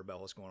not even worry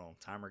about what's going on.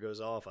 Timer goes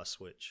off, I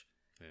switch.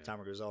 Yeah.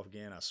 Timer goes off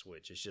again, I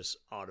switch. It's just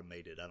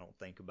automated. I don't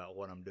think about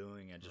what I'm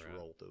doing. I just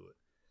roll through it.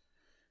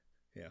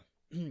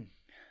 Yeah.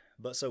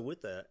 But so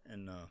with that,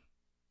 and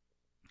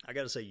I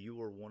got to say, you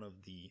are one of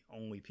the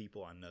only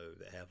people I know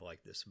that have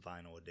like this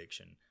vinyl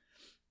addiction.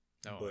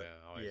 Oh, but,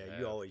 yeah.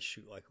 You always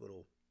shoot like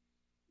little,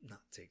 not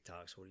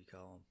TikToks, what do you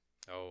call them?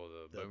 Oh,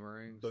 the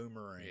boomerangs?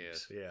 Boomerangs,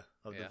 yes. Yeah,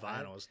 of the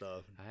vinyl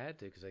stuff. I had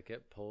to because they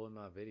kept pulling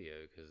my video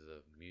because of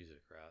the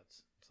music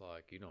rights. It's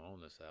like, you don't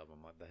own this album.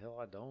 I'm like, the hell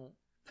I don't.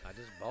 I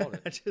just bought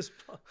it.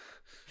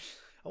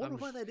 I wonder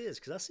why that is,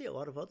 because I see a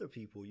lot of other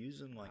people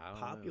using like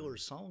popular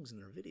songs in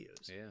their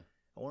videos. Yeah.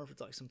 I wonder if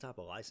it's like some type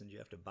of license you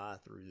have to buy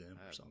through them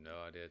or something.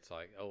 No idea. It's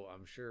like,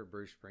 I'm sure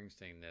Bruce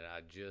Springsteen that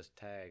I just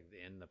tagged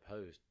in the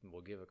post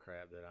will give a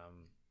crap that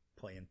I'm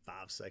playing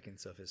 5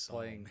 seconds of his song.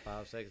 Playing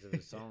 5 seconds of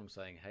his song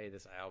saying, hey,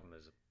 this album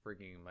is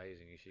freaking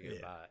amazing. You should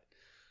go buy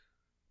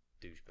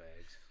it.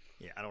 Douchebags.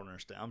 Yeah, I don't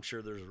understand. I'm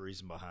sure there's a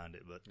reason behind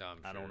it, but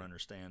I don't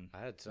understand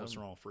what's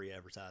wrong with free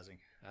advertising.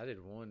 I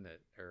did one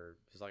it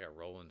was like a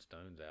Rolling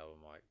Stones album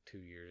like 2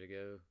 years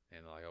ago,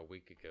 and like a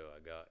week ago I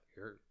got,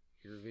 your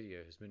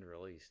video has been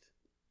released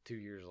 2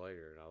 years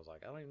later, and I was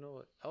like, I don't even know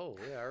what, oh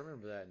yeah, I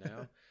remember that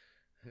now.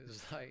 It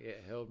was like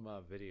it held my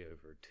video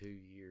for 2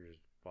 years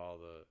while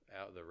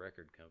the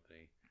record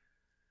company.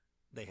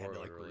 They had to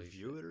like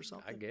review it or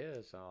something? I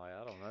guess.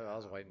 I don't know. I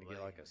was waiting to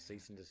get like a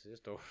cease and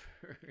desist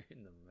order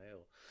in the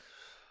mail.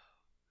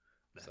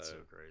 That's so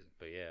crazy.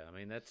 But yeah, I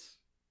mean that's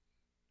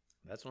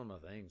one of my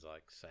things.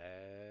 Like Saturday.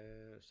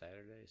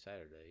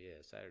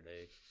 Yeah,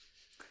 Saturday.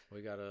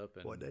 We got up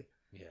and what day?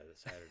 Yeah, the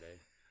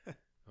Saturday.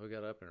 We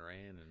got up and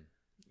ran, and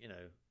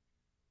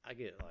I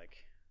get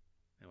like,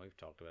 and we've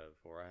talked about it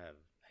before. I have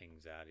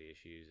anxiety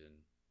issues, and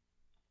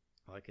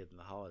like in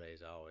the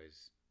holidays, it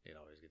always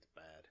gets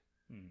bad.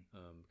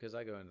 Because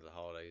I go into the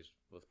holidays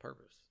with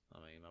purpose. I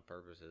mean, my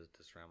purpose is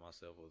to surround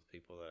myself with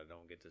people that I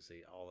don't get to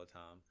see all the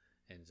time,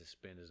 and to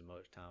spend as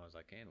much time as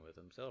I can with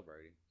them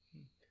celebrating.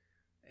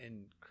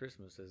 And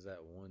Christmas is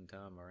that one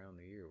time around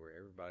the year where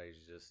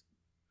everybody's just,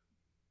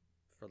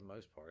 for the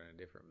most part, in a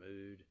different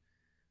mood.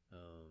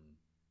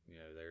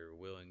 They're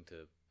willing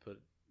to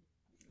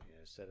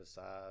set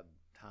aside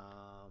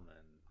time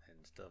and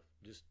stuff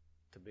just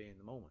to be in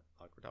the moment,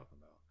 like we're talking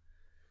about.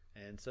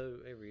 And so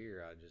every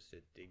year,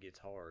 it gets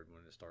hard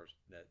when it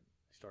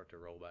start to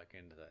roll back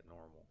into that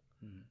normal.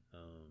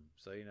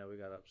 So we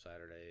got up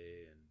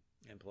Saturday,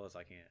 and plus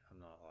I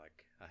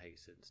hate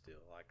sitting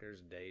still. Like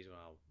there's days when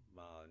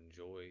I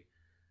enjoy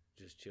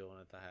just chilling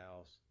at the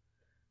house,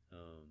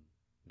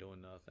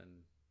 doing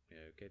nothing,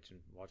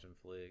 watching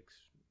flicks,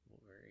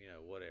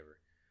 whatever.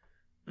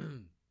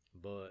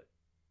 But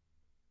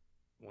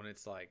when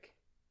it's like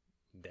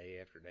day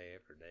after day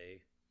after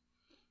day,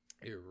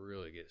 it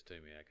really gets to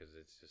me because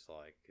it's just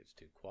like it's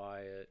too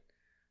quiet.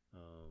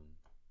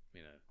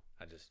 You know,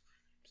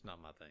 it's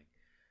not my thing.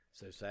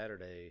 So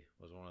Saturday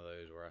was one of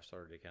those where I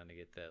started to kind of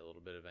get that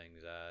little bit of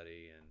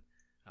anxiety, and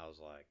I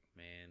was like,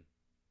 man,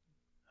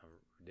 I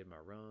did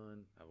my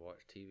run. I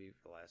watched TV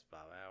for the last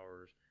 5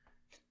 hours.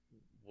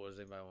 What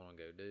does anybody want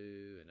to go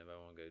do? And nobody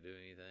want to go do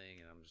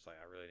anything. And I'm just like,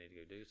 I really need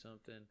to go do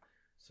something.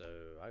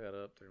 So I got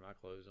up, threw my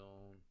clothes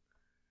on,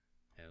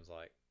 and was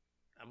like,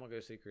 I'm going to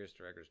go see Chris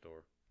at the record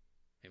store.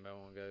 Anybody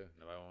want to go?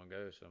 Nobody want to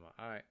go. So I'm like,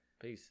 all right,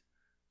 peace.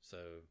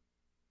 So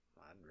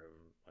I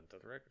went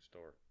to the record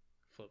store,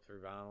 flipped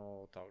through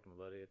vinyl, talked to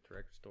my buddy at the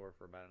record store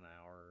for about an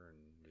hour,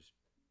 and just,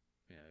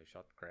 you know,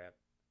 shot the crap,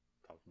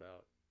 talked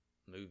about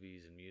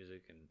movies and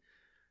music, and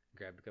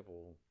grabbed a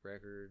couple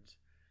records.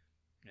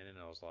 And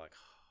then I was like,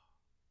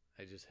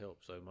 it just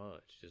helped so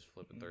much, just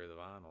flipping through the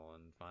vinyl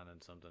and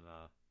finding something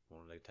I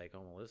wanted to take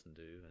home and listen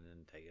to, and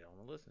then take it home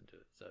and listen to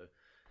it. So,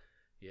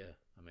 yeah,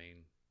 I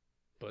mean,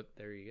 but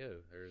there you go.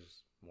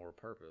 There's more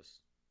purpose.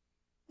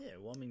 Yeah,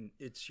 well, I mean,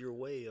 it's your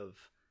way of.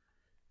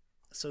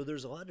 So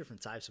there's a lot of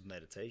different types of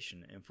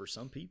meditation, and for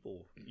some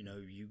people, you know,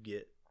 you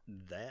get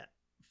that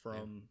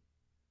from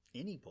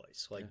any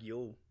place. Like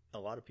a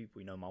lot of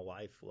people, you know, my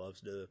wife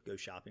loves to go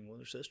shopping with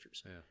her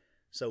sisters. Yeah.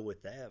 So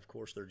with that, of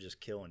course, they're just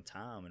killing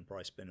time and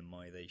probably spending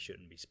money they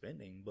shouldn't be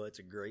spending. But it's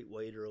a great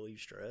way to relieve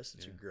stress.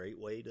 It's a great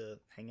way to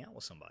hang out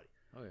with somebody.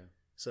 Oh, yeah.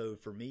 So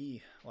for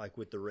me, like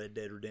with the Red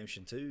Dead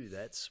Redemption 2,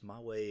 that's my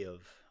way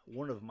of,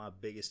 one of my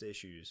biggest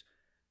issues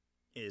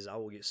is I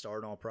will get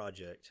started on a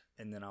project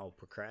and then I'll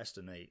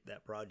procrastinate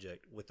that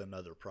project with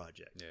another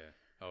project. Yeah.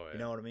 Oh, yeah. You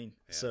know what I mean?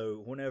 Yeah.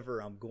 So whenever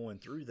I'm going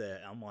through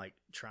that, I'm like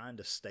trying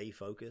to stay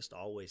focused,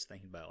 always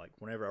thinking about, like,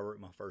 whenever I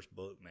wrote my first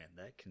book, man,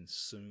 that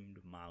consumed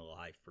my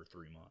life for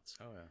 3 months.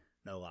 Oh, yeah.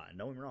 No lie.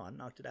 Don't get me wrong, I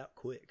knocked it out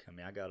quick. I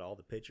mean, I got all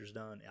the pictures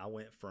done. I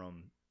went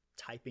from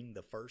typing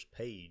the first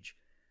page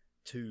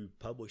to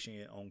publishing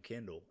it on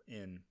Kindle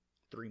in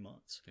 3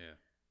 months. Yeah.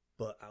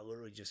 But I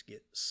literally just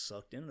get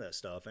sucked into that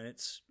stuff. And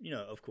it's, you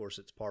know, of course,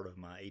 it's part of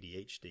my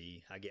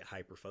ADHD. I get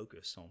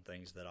hyper-focused on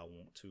things that I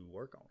want to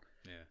work on.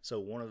 Yeah. So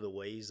one of the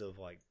ways of,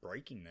 like,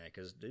 breaking that,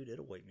 because, dude,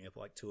 it'll wake me up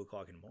like 2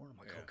 o'clock in the morning. I'm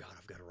like, oh, God,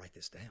 I've got to write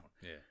this down.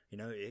 Yeah. You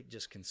know, it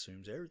just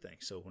consumes everything.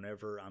 So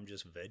whenever I'm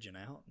just vegging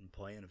out and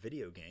playing a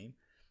video game,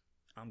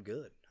 I'm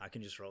good. I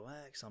can just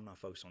relax. I'm not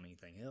focused on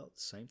anything else.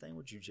 Same thing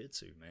with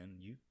jiu-jitsu, man.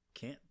 You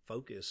can't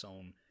focus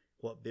on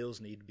what bills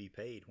need to be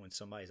paid when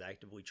somebody's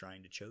actively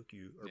trying to choke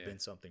you or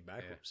bend something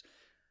backwards.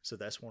 So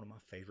that's one of my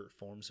favorite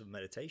forms of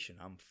meditation.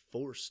 I'm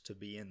forced to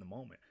be in the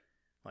moment.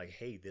 Like,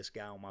 hey, this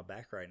guy on my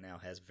back right now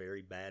has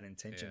very bad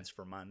intentions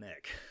for my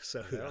neck.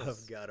 So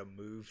I've got to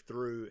move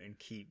through and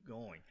keep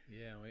going.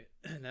 Yeah,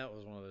 and that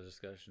was one of the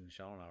discussions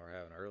Sean and I were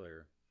having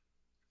earlier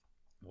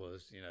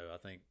was, you know, I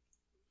think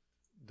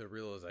the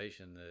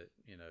realization that,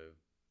 you know,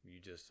 you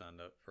just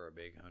signed up for a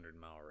big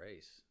 100-mile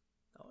race.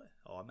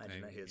 Oh, I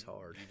imagine that hits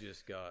hard. You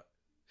just got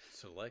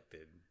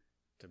selected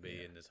to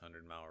be in this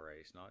 100-mile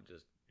race. Not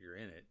just you're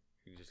in it.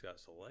 You just got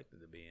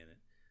selected to be in it.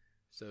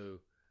 So,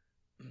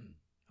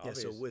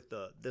 so with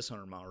this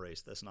 100-mile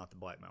race, that's not the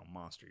Black Mountain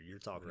Monster. You're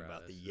talking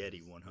about the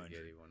Yeti 100. The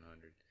Yeti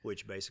 100.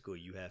 Which basically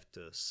you have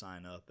to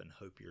sign up and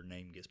hope your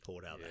name gets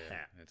pulled out of the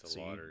hat. It's a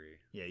lottery.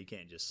 You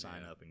can't just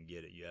sign up and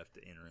get it. You have to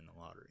enter in the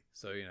lottery.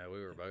 So, you know,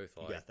 we were both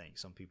like... You got to think.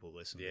 Some people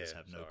listening to this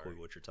have no clue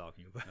what you're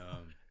talking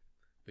about.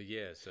 But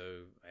yeah,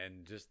 so,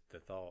 and just the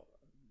thought,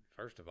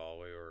 first of all,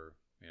 we were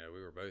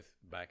both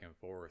back and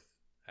forth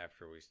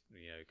after we,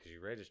 you know, because you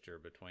register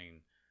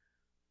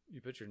you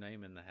put your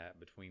name in the hat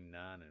between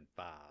 9 and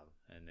 5,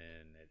 and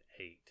then at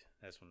 8,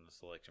 that's when the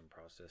selection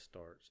process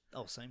starts.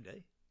 Oh, same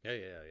day?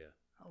 Yeah.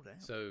 Oh, damn.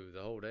 So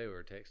the whole day we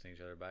were texting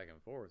each other back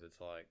and forth. It's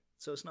like...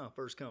 So it's not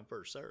first come,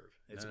 first serve.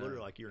 It's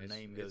literally like your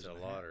name goes in the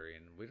hat. It's a lottery,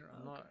 and we're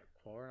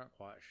not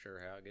quite sure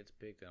how it gets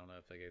picked. I don't know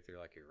if they go through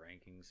like your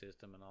ranking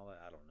system and all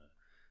that. I don't know.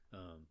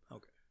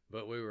 Okay.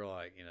 But we were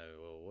like, you know,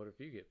 well, what if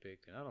you get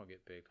picked and I don't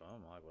get picked? Well,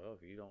 I'm like, well,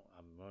 if you don't,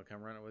 I'm going to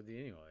come run it with you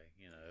anyway,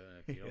 you know,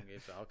 and if you don't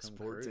get, I'll come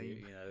support crew,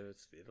 team. you know,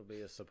 it'll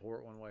be a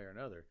support one way or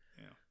another.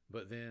 Yeah.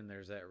 But then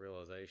there's that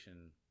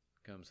realization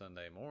come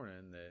Sunday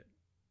morning that,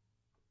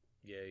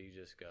 yeah, you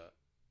just got,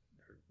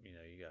 you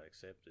know, you got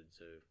accepted.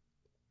 So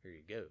here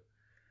you go.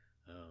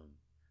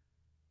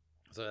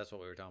 So that's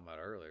what we were talking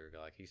about earlier.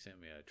 Like he sent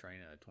me a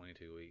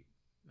 22-week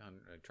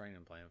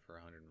training plan for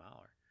a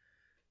 100-miler.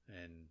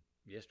 And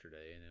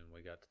yesterday, and then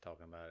we got to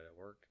talking about it at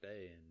work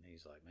today, and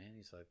he's like,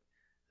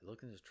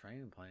 looking at this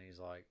training plan, he's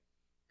like,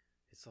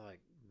 it's like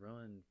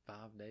run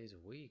 5 days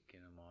a week,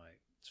 and I'm like,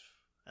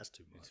 that's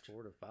too much. It's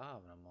 4 to 5,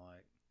 and I'm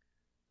like,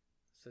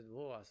 I said,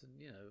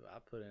 you know, I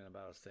put in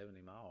about a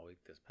 70-mile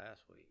week this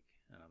past week,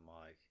 and I'm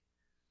like,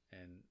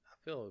 and I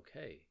feel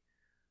okay,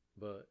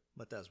 but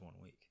that's 1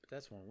 week. But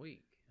that's 1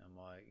 week. I'm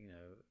like, you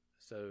know,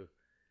 so.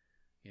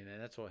 You know,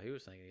 that's what he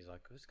was thinking. He's like,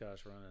 this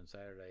guy's running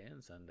Saturday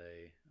and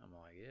Sunday. I'm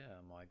like, yeah.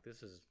 I'm like,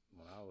 this is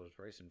when I was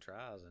racing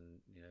tries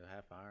and, you know,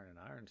 half iron and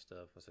iron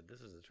stuff. I said,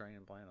 this is the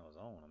training plan I was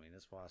on. I mean,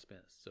 that's why I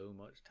spent so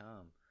much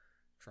time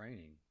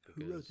training.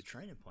 Who wrote the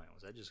training plan?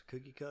 Was that just a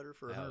cookie cutter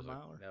for a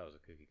 100-miler? That was a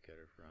cookie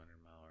cutter for a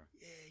 100-miler.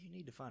 Yeah, you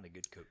need to find a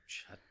good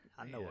coach.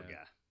 I know a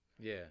guy.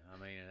 Yeah, I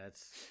mean,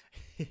 that's...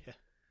 yeah.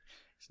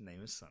 His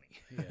name is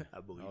Sonny. Yeah. I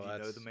believe you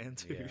know the man,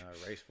 too. Yeah,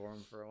 I raced for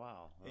him for a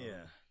while.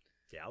 Yeah.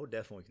 Yeah, I would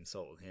definitely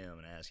consult with him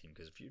and ask him,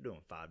 because if you're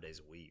doing 5 days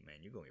a week, man,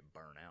 you're going to get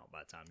burnt out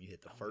by the time you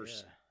hit the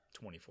first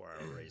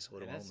 24-hour race,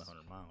 let alone the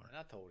 100-miler. And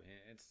I told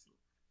him,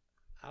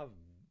 I've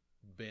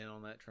been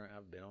on that train.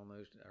 I've been on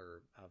those,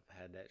 or I've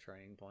had that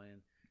training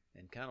plan,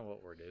 and kind of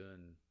what we're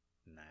doing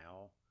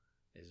now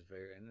is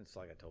and it's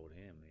like I told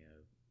him,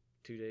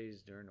 2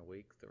 days during the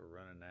week that we're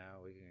running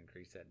now, we can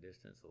increase that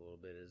distance a little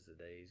bit as the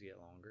days get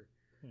longer,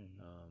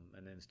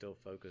 and then still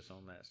focus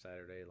on that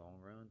Saturday long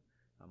run.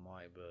 I'm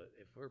like, but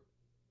if we're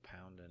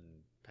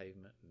pounding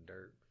pavement and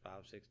dirt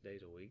 5-6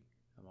 days a week,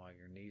 I'm like,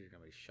 your knees are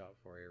going to be shot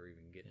before you ever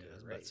even get to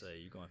the race. I was about to say,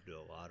 you're going to have to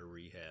do a lot of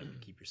rehab to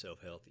keep yourself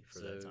healthy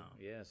for that time.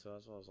 Yeah, so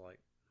that's what I was like,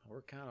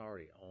 we're kind of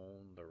already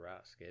on the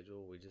right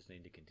schedule. We just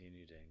need to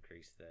continue to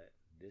increase that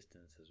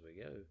distance as we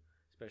go,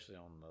 especially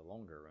on the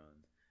longer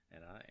runs.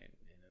 And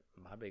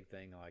my big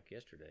thing, like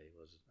yesterday,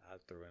 was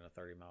I threw in a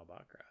 30-mile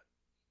bike ride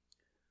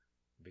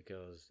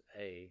because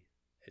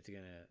it's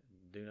going to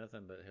do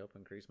nothing but help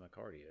increase my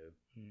cardio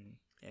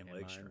and my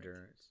leg strength.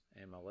 Endurance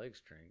and my leg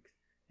strength,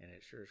 and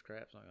it sure as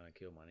crap's not going to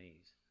kill my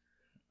knees.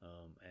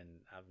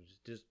 And I was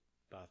just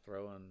by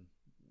throwing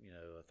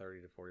a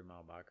 30 to 40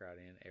 mile bike ride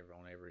in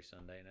on every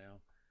Sunday now,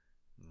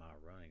 my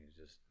running is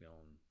just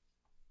going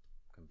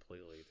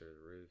completely through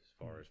the roof as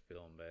far as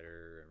feeling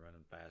better and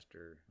running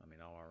faster. I mean,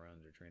 all my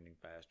runs are trending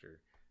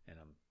faster, and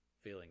I'm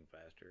feeling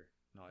faster,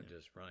 not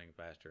just running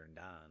faster and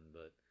dying,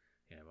 but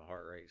my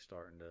heart rate's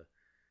starting to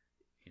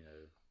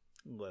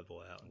level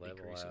out,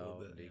 decrease a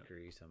little bit.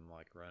 Decrease. I'm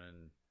like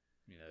running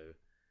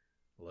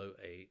low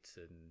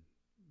 8s and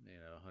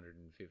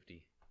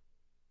 150,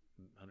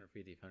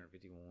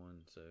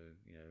 151, so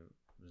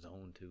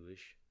zone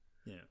 2ish,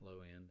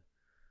 low end.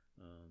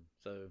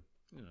 But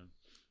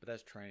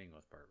that's training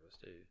with purpose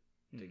too,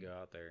 to go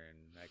out there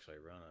and actually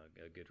run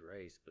a good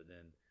race, but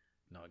then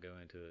not go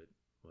into it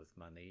with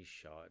my knees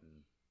shot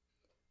and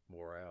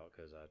wore out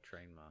because I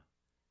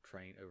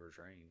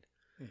overtrained.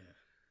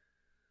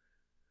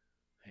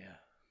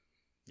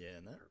 Yeah,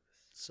 and that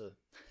so.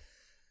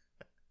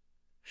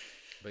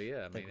 But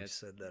yeah, I mean, it's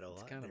said that a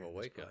lot. It's kind of a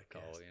wake up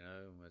call,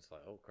 It's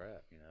like, oh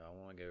crap, I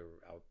want to go.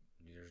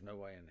 There's no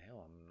way in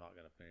hell I'm not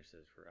going to finish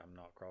this. I'm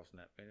not crossing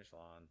that finish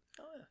line.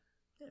 Oh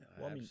yeah.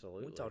 Well, absolutely.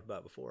 I mean, we talked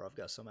about before. I've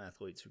got some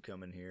athletes who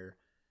come in here,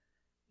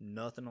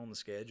 nothing on the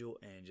schedule,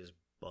 and just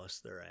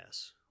bust their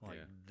ass. Like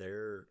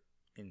their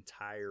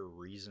entire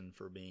reason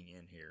for being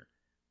in here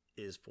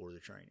is for the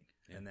training.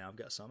 Yeah. And now I've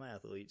got some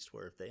athletes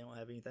where if they don't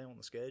have anything on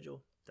the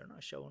schedule, they're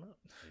not showing up.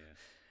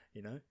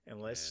 Yeah.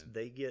 Unless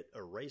they get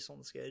a race on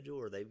the schedule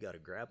or they've got a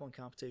grappling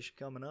competition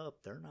coming up,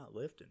 they're not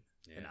lifting.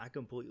 Yeah. And I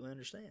completely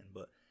understand.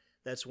 But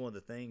that's one of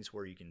the things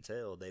where you can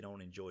tell they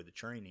don't enjoy the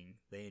training.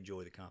 They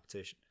enjoy the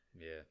competition.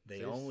 Yeah.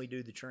 They only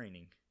do the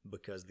training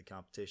because the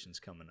competition's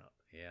coming up.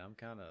 Yeah, I'm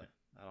kind of,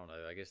 I don't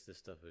know. I guess this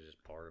stuff is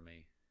just part of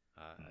me.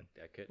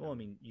 I couldn't. Well, I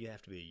mean, you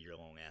have to be a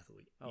year-long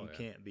athlete. You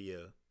can't be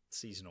a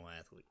seasonal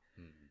athlete.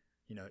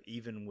 Mm-hmm.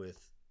 Even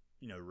with,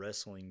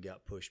 wrestling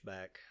got pushed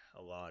back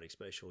a lot,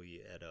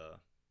 especially at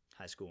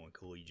high school and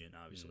collegiate.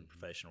 Obviously,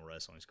 professional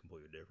wrestling is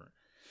completely different.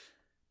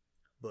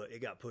 But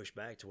it got pushed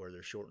back to where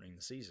they're shortening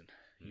the season.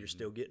 You're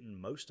still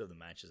getting most of the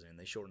matches in.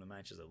 They shorten the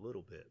matches a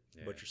little bit,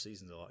 but your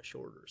season's a lot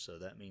shorter. So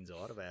that means a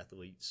lot of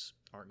athletes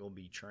aren't going to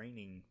be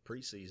training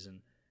preseason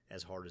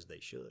as hard as they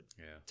should.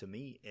 Yeah. To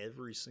me,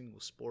 every single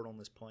sport on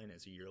this planet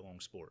is a year-long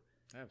sport.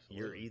 Absolutely.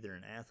 You're either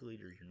an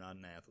athlete or you're not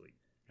an athlete.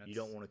 You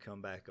don't want to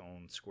come back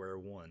on square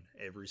one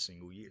every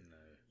single year. No.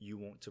 You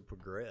want to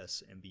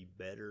progress and be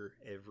better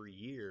every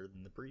year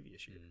than the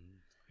previous year.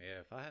 Mm-hmm.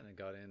 Yeah, if I hadn't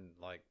got in,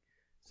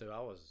 so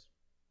I was,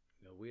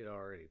 we had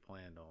already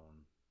planned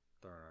on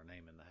throwing our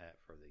name in the hat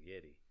for the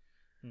Yeti,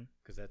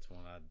 because that's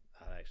one I'd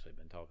actually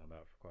been talking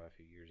about for quite a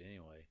few years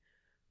anyway.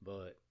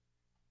 But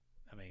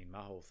I mean,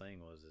 my whole thing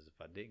was if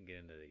I didn't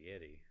get into the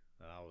Yeti,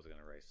 then I was going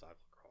to race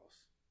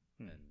cyclocross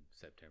in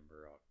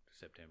September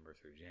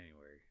through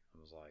January.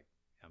 I was like,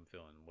 I'm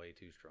feeling way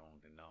too strong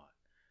to not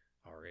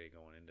already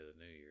going into the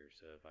new year.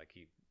 So if I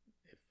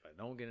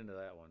don't get into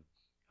that one,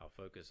 I'll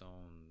focus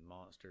on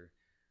Monster,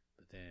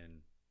 but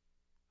then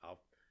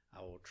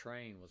I will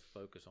train with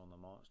focus on the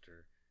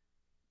Monster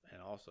and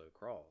also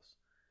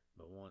cross.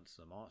 But once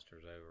the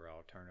Monster's over,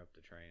 I'll turn up the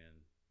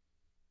training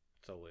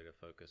solely to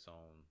focus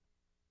on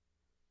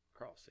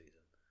cross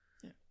season.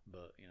 Yeah.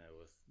 But,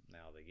 with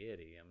now the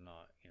Yeti, I'm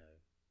not,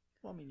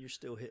 Well, I mean, you're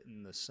still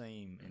hitting the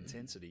same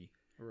intensity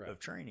of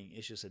training.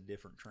 It's just a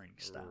different training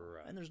style.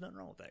 Right. And there's nothing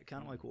wrong with that.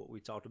 Kind of like what we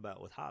talked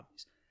about with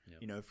hobbies.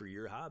 Yep. For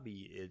your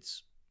hobby,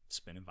 it's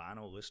spinning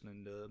vinyl,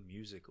 listening to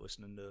music,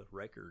 listening to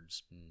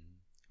records. Mm-hmm.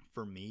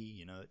 For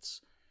me,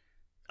 it's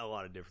a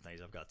lot of different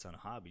things. I've got a ton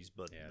of hobbies,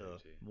 but the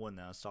one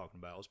that I was talking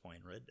about was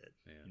playing Red Dead.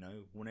 Yeah.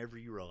 Whenever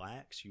you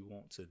relax, you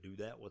want to do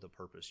that with a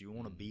purpose. You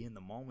want to be in the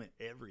moment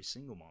every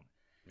single moment.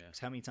 Yeah. 'Cause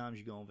how many times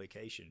you go on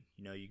vacation?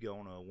 You know, you go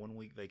on a 1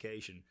 week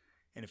vacation,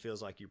 and it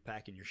feels like you're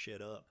packing your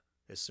shit up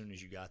as soon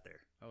as you got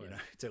there. Oh, you yeah.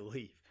 know, to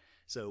leave.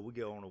 So we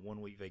go on a 1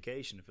 week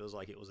vacation. It feels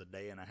like it was a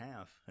day and a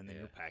half, and then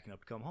Yeah. you're packing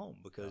up to come home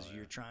because Oh, yeah.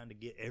 you're trying to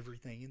get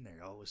everything in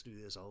there. Always do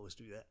this, always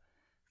do that.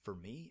 For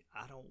me,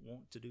 I don't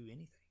want to do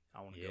anything.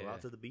 I want to go Yeah.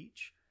 out to the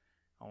beach.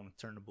 I want to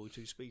turn the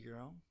Bluetooth speaker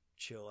on,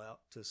 chill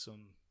out to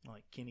some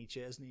like Kenny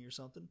Chesney or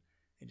something,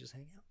 and just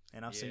hang out.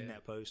 And I've seen Yeah.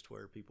 that post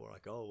where people are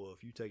like, "Oh, well,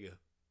 if you take a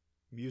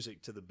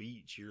music to the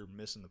beach, you're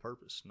missing the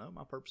purpose." No,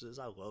 my purpose is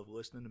I love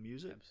listening to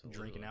music, Absolutely.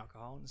 drinking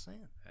alcohol in the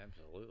sand.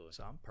 Absolutely.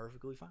 So I'm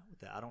perfectly fine with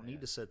that. I don't Yeah.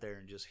 need to sit there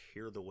and just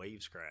hear the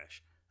waves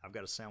crash. I've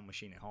got a sound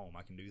machine at home.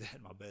 I can do that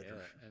in my bedroom.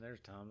 Yeah, and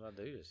there's times I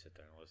do just sit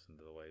there and listen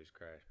to the waves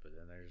crash, but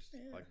then there's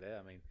Yeah. like that.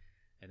 I mean,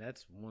 and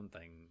that's one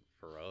thing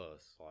for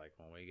us. Like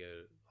when we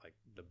go, like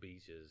the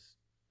beaches,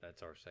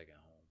 that's our second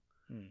home.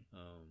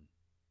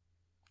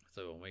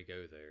 So when we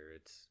go there,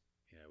 it's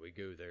we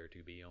go there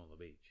to be on the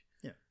beach.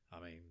 Yeah. I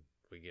mean,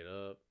 we get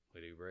up,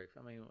 we do breakfast.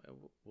 I mean,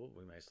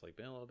 we may sleep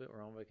in a little bit.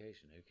 We're on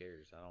vacation. Who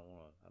cares? I don't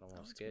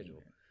want to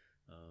schedule.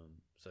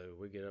 So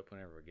we get up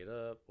whenever we get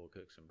up. We'll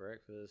cook some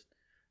breakfast,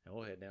 and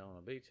we'll head down on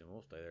the beach, and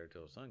we'll stay there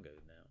till the sun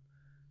goes down.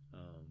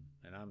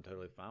 And I'm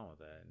totally fine with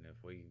that. And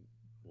if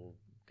we'll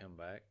come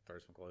back, throw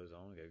some clothes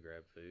on, go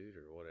grab food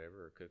or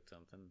whatever, or cook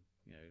something,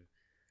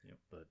 Yep.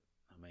 But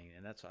I mean,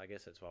 and I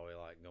guess that's why we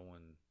like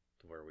going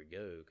to where we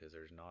go, because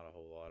there's not a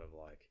whole lot of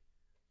like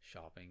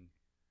shopping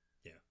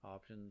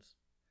options.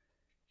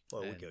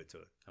 Well, we And, go to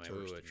a I mean,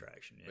 tourist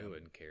attraction. We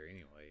wouldn't care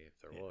anyway if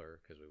there Yeah. were,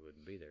 because we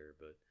wouldn't be there.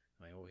 But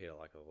I mean, we'll hit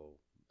like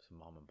some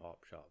mom and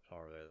pop shops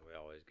are there that we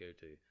always go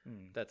to.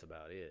 That's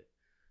about it.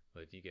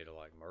 But you go to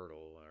like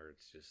Myrtle, or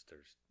it's just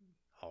there's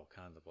all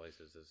kinds of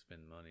places to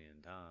spend money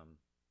and time,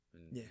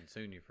 and, Yeah. and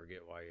soon you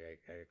forget why you're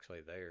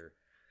actually there.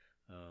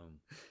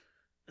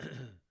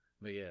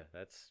 But yeah,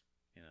 that's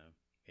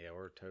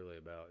we're totally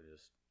about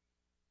just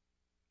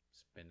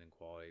spending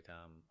quality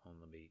time on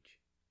the beach.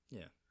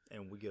 Yeah.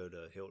 And we go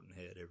to Hilton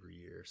Head every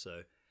year.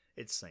 So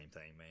it's the same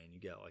thing, man. You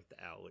got like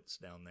the outlets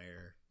down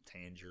there,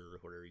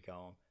 Tanger, whatever you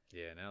call them.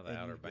 Yeah, now the And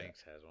Outer you've got-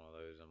 Banks has one of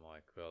those. I'm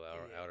like, well,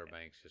 the Outer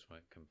Banks just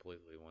went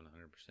completely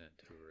 100%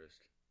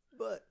 tourist.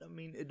 But, I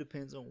mean, it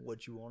depends on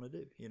what you want to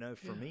do.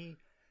 For me,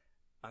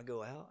 I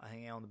go out, I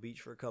hang out on the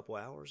beach for a couple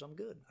hours, I'm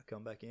good. I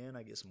come back in,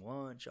 I get some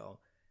lunch,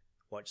 I'll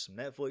watch some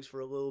Netflix for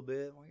a little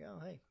bit. I'm like, oh,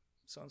 hey,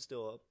 sun's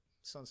still up.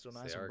 Sun's still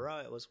nice and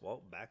bright. Let's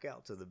walk back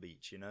out to the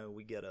beach.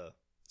 We get a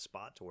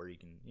spot to where you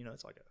can,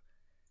 it's like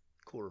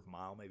a quarter of a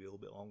mile, maybe a little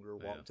bit longer,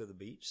 walk to the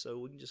beach. So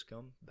we can just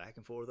come back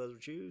and forth as we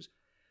choose.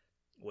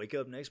 Wake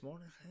up next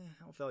morning,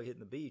 I don't feel like hitting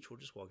the beach. We'll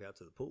just walk out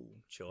to the pool,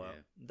 chill out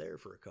there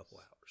for a couple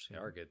hours. Yeah,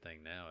 our good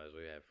thing now is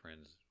we have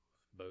friends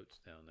with boats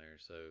down there.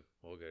 So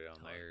we'll go down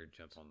there,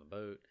 jump on the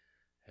boat,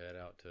 head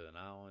out to an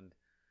island,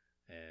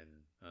 and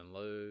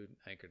unload,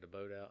 anchor the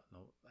boat out,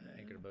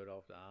 anchor the boat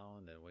off the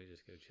island, and we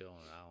just go chill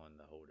on the island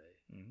the whole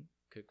day. Mm-hmm.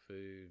 Cook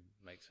food,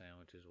 make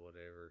sandwiches,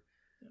 whatever.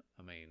 Yep.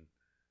 I mean,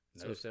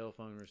 no cell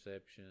phone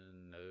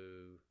reception,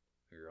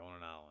 you're on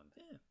an island.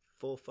 Yeah,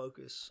 full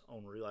focus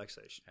on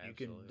relaxation.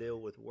 Absolutely. You can deal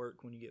with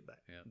work when you get back.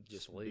 Yep.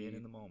 Just Sleep, being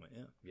in the moment.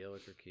 Yeah. Yell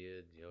at your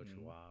kids, yell at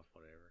your wife,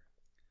 whatever.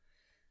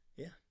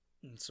 Yeah.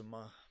 And so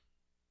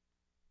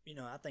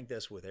I think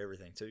that's with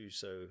everything too.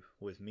 So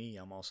with me,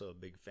 I'm also a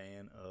big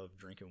fan of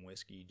drinking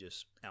whiskey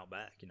just out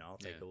back. I'll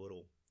take a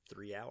little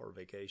 3-hour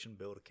vacation,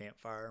 build a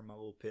campfire in my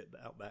little pit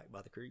out back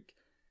by the creek.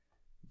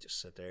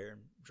 Just sit there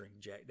and drink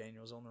Jack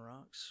Daniels on the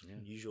rocks. Yeah.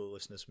 Usually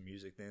listen to some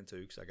music then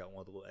too, because I got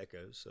one of the little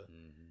echoes. So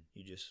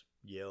you just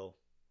yell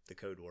the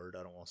code word.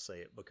 I don't want to say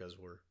it because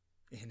we're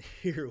in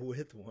here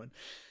with one.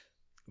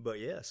 But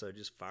yeah, so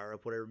just fire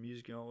up whatever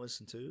music you want to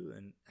listen to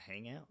and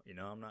hang out.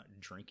 I'm not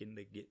drinking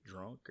to get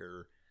drunk,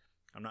 or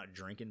I'm not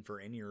drinking for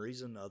any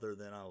reason other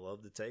than I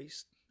love the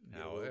taste.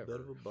 Get a little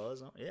bit of a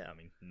buzz on. Yeah, I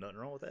mean, nothing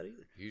wrong with that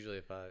either.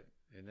 Usually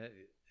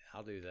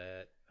I'll do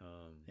that.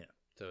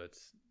 So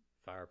it's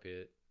fire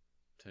pit,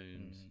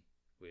 tunes,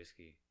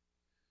 whiskey,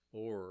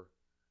 or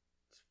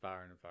it's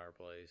fire in the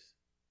fireplace,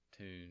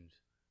 tunes,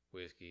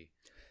 whiskey.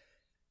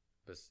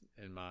 But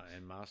in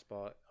my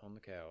spot on the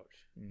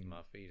couch,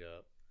 my feet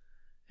up,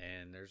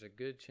 and there's a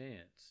good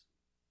chance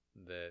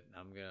that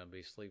I'm gonna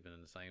be sleeping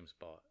in the same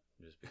spot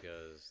just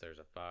because there's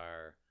a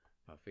fire,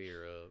 my feet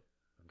are up,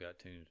 I've got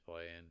tunes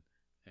playing,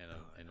 and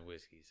a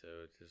whiskey. So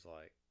it's just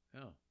like,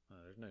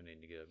 there's no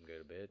need to get up and go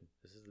to bed.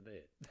 This is the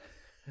bed.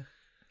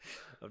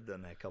 I've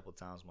done that a couple of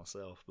times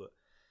myself, but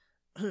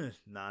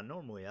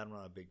normally I'm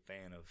not a big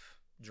fan of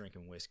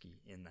drinking whiskey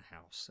in the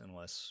house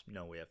unless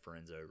we have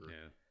friends over.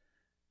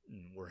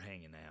 And we're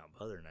hanging out.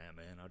 But other than that,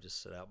 man, I'll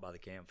just sit out by the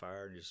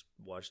campfire and just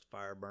watch the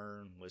fire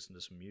burn, listen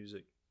to some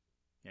music,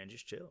 and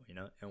just chill.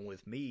 And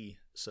with me,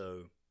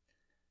 so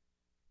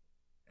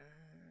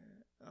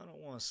I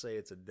don't want to say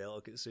it's a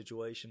delicate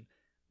situation,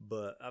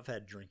 but I've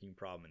had a drinking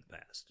problem in the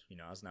past.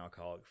 I was an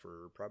alcoholic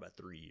for probably about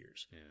 3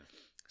 years. Yeah.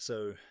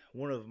 So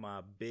one of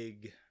my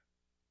big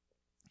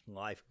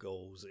life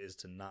goals is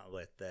to not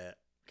let that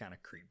kind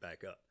of creep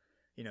back up.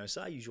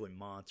 So I usually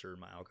monitor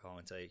my alcohol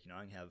intake.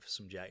 I can have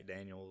some Jack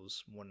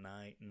Daniels one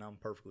night and I'm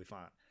perfectly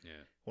fine.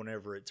 Yeah.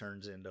 Whenever it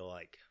turns into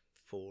like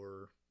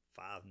 4,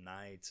 5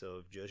 nights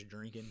of just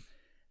drinking,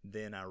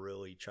 then I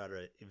really try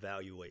to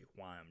evaluate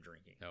why I'm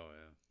drinking. Oh,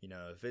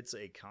 yeah. If it's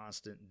a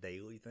constant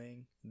daily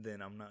thing,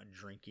 then I'm not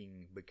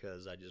drinking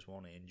because I just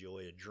want to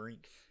enjoy a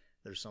drink.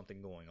 There's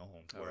something going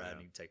on where I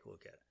need to take a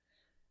look at it.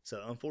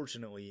 So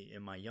unfortunately,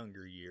 in my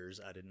younger years,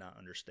 I did not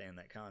understand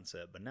that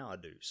concept, but now I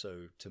do.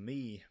 So to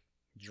me,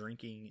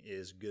 drinking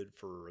is good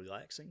for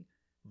relaxing,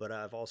 but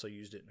I've also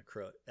used it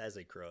as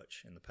a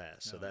crutch in the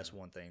past. So that's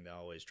one thing that I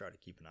always try to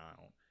keep an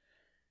eye on.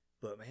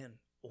 But man,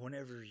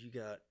 whenever you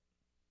got,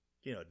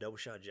 a double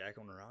shot Jack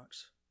on the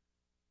rocks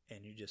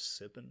and you're just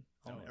sipping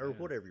on it, or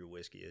whatever your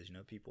whiskey is,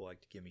 people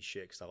like to give me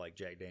shit because I like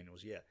Jack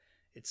Daniels. Yeah,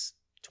 it's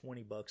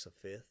 $20 a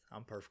fifth.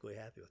 I'm perfectly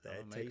happy with that.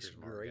 It tastes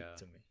great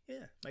to me.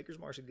 Yeah, Maker's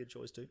Mark's a good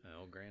choice too.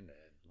 Old Granddad.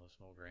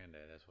 Listen, Old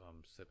Granddad. That's what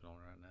I'm sipping on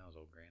right now is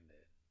Old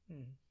Granddad.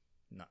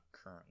 Mm-hmm. Not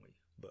currently,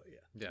 but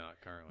yeah. Yeah,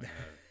 not currently.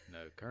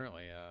 No.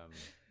 Currently,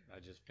 I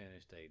just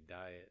finished a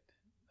diet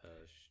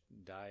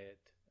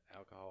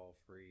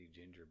alcohol-free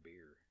ginger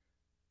beer,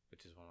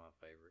 which is one of my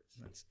favorites.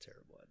 That's a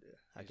terrible idea.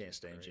 I can't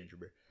stand ginger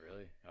beer.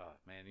 Really? Oh,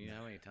 man, you know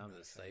how many times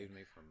it saved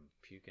me from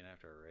puking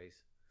after a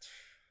race?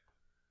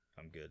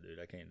 I'm good, dude.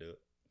 I can't do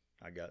it.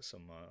 I got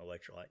some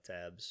electrolyte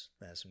tabs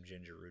that has some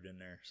ginger root in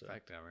there. So. In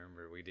fact, I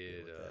remember we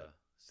did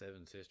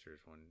Seven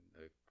Sisters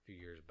a few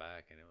years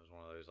back, and it was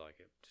one of those, like,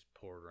 it just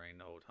poured rain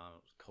the whole time.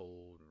 It was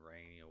cold and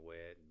rainy and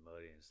wet and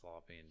muddy and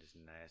sloppy and just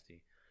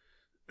nasty.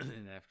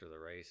 And after the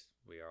race,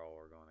 we all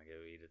were going to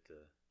go eat at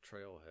the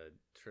trailhead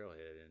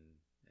in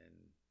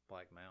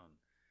Black Mountain.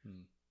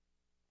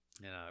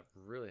 And I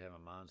really had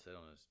my mind set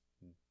on this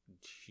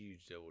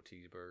huge double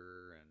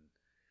cheeseburger, and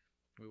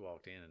we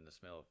walked in and the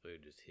smell of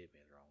food just hit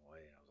me the wrong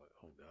way, and I was like,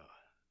 oh God,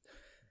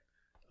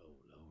 oh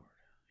Lord,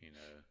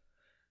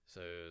 so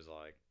it was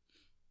like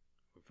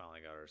we finally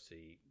got our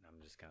seat, and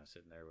I'm just kind of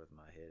sitting there with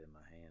my head in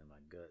my hand and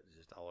my gut is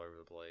just all over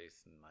the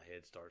place, and my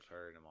head starts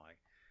hurting. I'm like,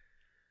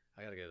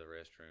 I gotta go to the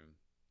restroom.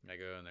 I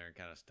go in there and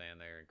kind of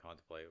stand there and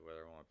contemplate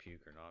whether I want to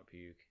puke or not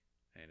puke.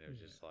 And it was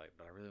just like,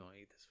 but I really want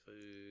to eat this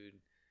food.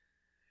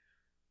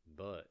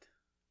 But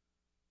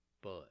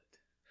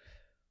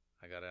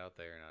I got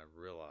out there and I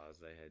realized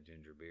they had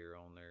ginger beer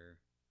on their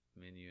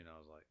menu. And I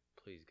was like,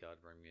 please, God,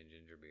 bring me a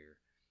ginger beer.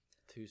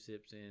 2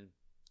 sips in,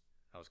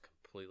 I was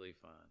completely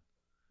fine.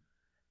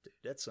 Dude,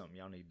 that's something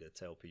y'all need to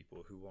tell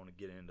people who want to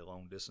get into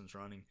long distance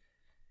running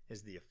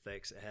is the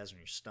effects it has on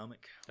your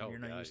stomach when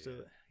you're not used to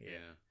it.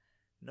 Yeah.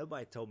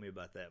 Nobody told me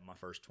about that in my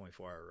first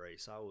 24-hour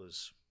race. I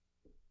was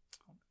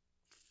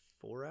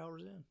 4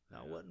 hours in.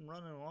 I wasn't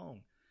running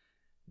along.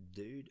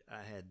 Dude,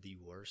 I had the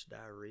worst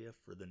diarrhea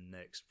for the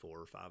next 4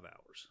 or 5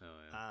 hours. Oh,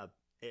 yeah.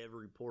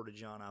 Every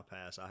porta-john I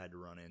passed, I had to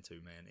run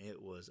into, man.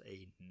 It was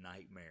a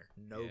nightmare.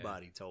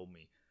 Nobody told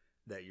me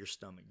that your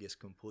stomach gets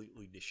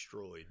completely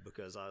destroyed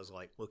because I was,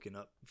 like, looking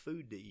up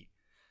food to eat.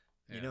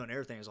 And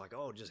everything was like,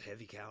 oh, just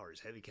heavy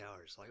calories.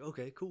 Like,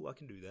 okay, cool, I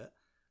can do that.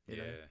 You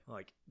know?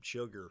 Like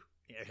sugar,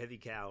 heavy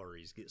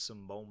calories, get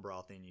some bone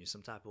broth in you,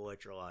 some type of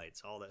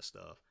electrolytes, all that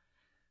stuff.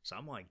 So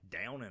I'm like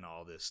downing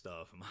all this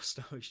stuff, and my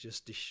stomach's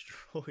just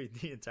destroyed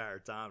the entire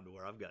time to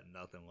where I've got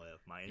nothing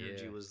left. My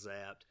energy was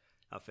zapped.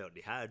 I felt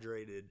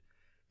dehydrated.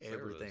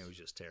 Everything was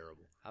just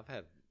terrible.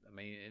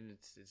 And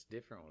it's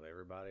different with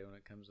everybody when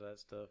it comes to that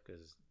stuff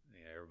because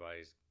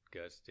everybody's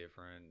gut's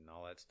different and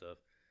all that stuff.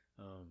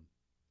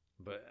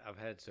 But I've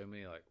had so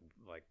many like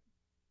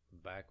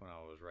back when I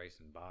was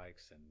racing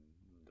bikes, and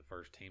the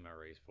first team I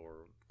raced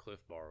for, Cliff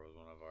Bar, was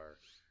one of our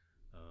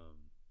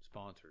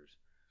sponsors.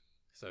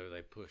 So we'd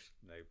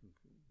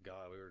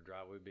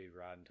be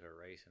riding to a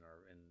race in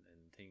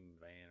the team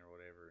van or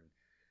whatever, and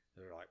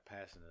they're like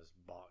passing this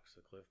box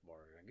of Cliff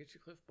Bar. Get your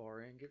Cliff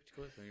Bar in, get your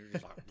Cliff, and you're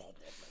just like,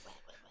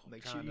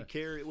 make sure you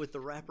carry it with the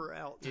wrapper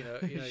out.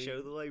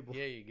 Show the label.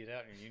 Yeah, you get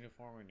out in your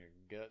uniform and your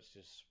guts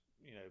just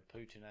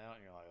pooching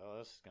out, and you're like, oh,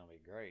 this is gonna be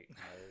great.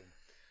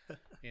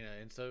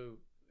 And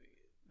so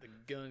the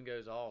gun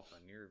goes off,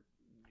 and you're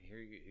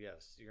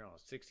on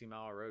a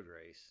 60-mile road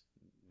race,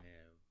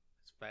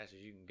 as fast as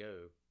you can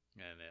go.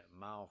 And at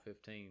mile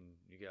 15,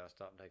 you gotta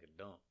stop and take a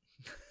dump.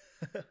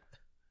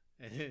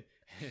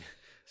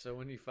 So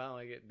when you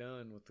finally get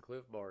done with the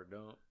Cliff Bar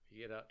dump,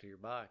 you get out to your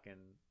bike, and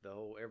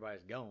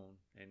everybody's gone,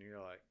 and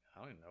you're like, I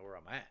don't even know where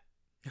I'm at.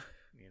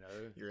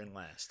 You're in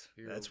last.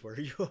 That's where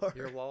you are.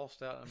 You're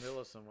lost out in the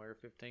middle of somewhere,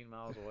 15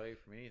 miles away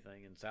from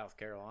anything in South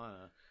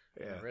Carolina.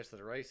 And the rest of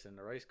the race and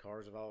the race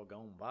cars have all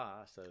gone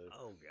by. So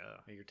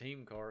your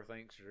team car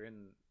thinks you're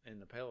in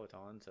the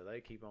peloton, so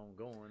they keep on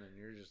going, and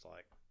you're just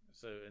like.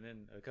 So, and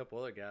then a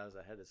couple other guys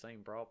that had the same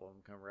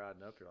problem come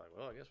riding up. You're like,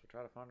 well, I guess we'll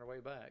try to find our way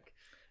back,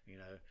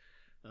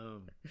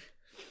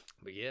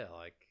 But yeah,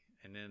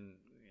 and then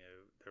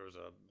there was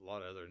a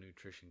lot of other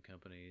nutrition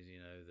companies,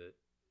 that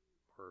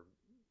were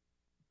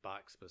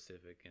bike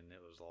specific, and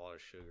it was a lot of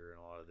sugar and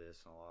a lot of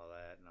this and a lot of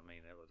that. And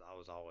I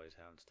was always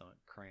having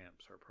stomach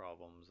cramps or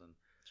problems, and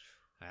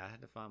I had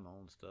to find my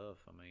own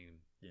stuff.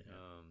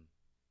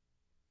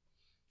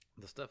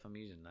 The stuff I'm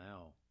using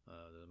now,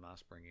 the My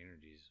Spring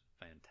Energy is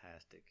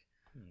fantastic.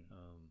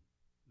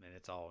 And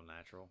it's all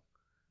natural.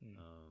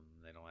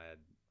 They don't add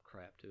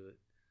crap to it.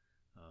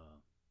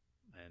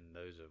 And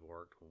those have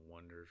worked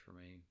wonders for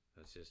me.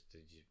 It's just,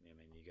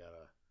 you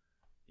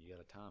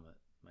gotta time it.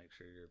 Make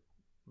sure you're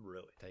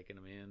Really? taking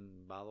them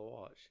in by the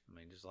watch.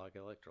 Just like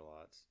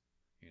electrolytes,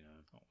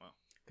 Oh, wow.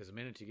 Because the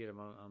minute you get them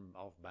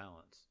off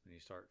balance and you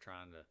start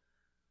trying to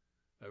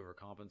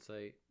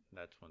overcompensate,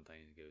 that's when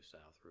things go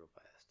south real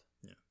fast.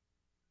 Yeah.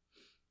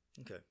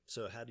 Okay.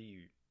 So how do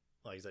you,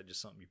 like, is that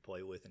just something you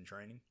play with in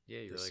training? Yeah,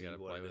 you to really see got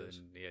to what play it with it. is?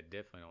 And yeah,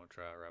 definitely don't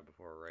try it right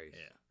before a race.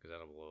 Yeah. Because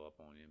that'll blow up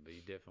on you. But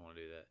you definitely want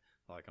to do that,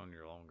 like on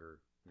your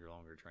longer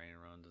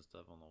training runs and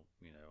stuff on the,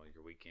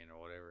 your weekend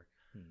or whatever.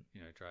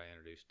 Try to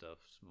introduce stuff,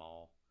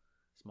 small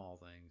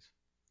things,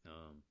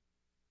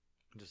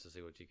 just to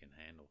see what you can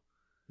handle.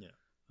 Yeah.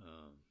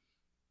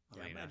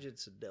 I imagine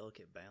it's a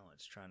delicate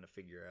balance trying to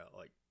figure out,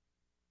 like,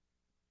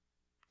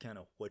 kind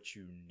of what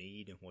you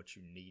need and what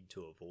you need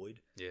to avoid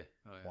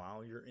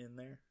while you're in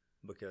there,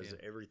 because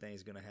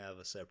everything's going to have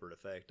a separate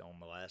effect on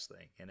the last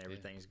thing, and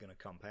everything's going to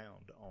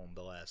compound on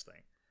the last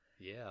thing.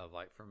 Yeah,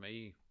 like for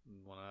me,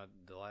 when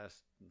the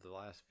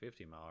last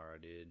 50 miler I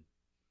did,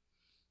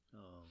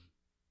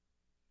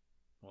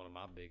 one of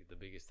the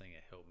biggest thing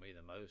that helped me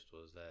the most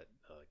was that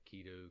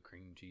keto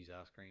cream cheese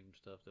ice cream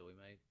stuff that we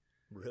made.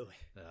 Really?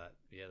 That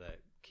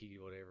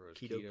keto whatever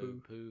it was,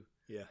 Keto poo.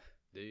 Yeah,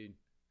 dude,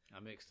 I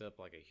mixed up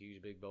like a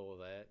huge big bowl of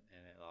that,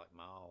 and at like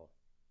mile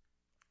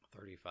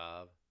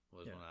 35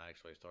 was when I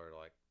actually started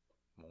like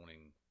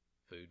wanting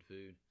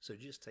food. So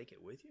you just take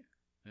it with you?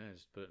 Yeah,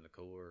 just put it in the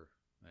cooler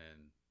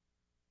and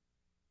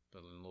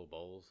put it in little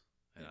bowls.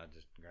 And I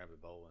just grab a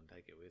bowl and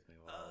take it with me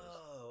while I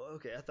was...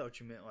 okay. I thought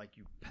you meant like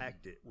you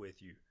packed it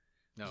with you.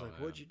 No, I was like,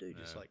 what'd you do?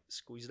 Just like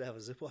squeeze it out of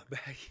a Ziploc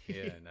bag?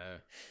 Yeah, no.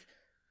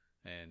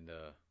 And,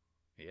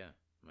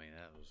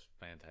 that was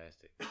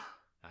fantastic.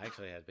 I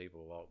actually had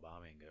people walk by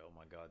me and go, oh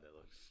my God, that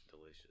looks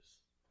delicious.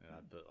 And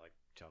I'd put like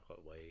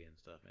chocolate whey and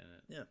stuff in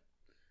it. Yeah.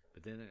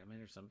 But then,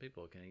 there's some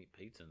people who can eat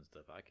pizza and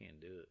stuff. I can't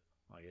do it.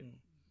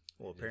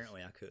 Well,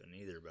 apparently I couldn't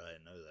either, but I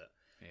didn't know that.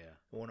 Yeah.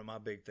 One of my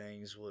big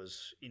things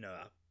was,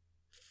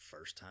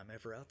 first time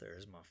ever out there.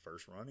 This is my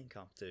first running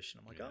competition.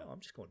 I'm like, I'm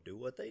just going to do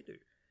what they do.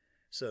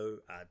 So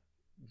I,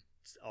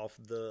 off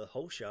the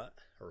whole shot,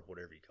 or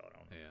whatever you call it, I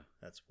don't know. Yeah.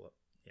 That's what,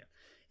 yeah.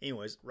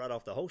 Anyways, right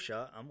off the whole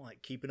shot, I'm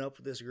like keeping up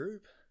with this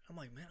group. I'm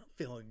like, man, I'm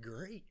feeling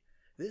great.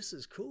 This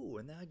is cool.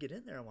 And then I get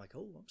in there, I'm like,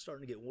 oh, I'm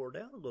starting to get wore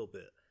down a little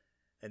bit.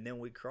 And then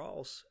we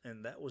cross,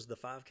 and that was the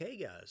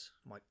 5K guys.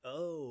 I'm like,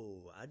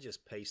 oh, I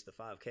just paced the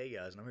 5K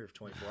guys, and I'm here for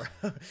 24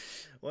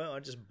 hours. Well, I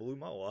just blew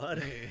my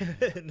wad.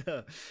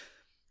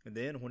 And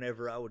then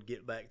whenever I would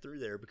get back through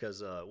there,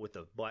 because with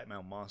the Black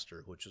Mountain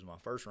Monster, which was my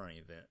first running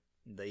event,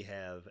 they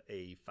have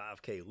a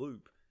 5K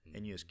loop,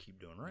 and you just keep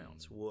doing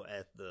rounds. Well,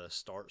 at the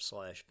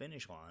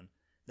start/finish line,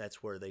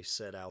 that's where they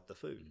set out the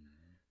food.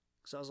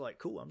 So I was like,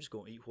 cool, I'm just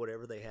going to eat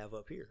whatever they have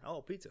up here.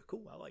 Oh, pizza.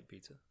 Cool, I like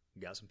pizza.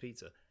 Got some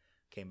pizza.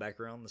 Came back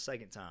around the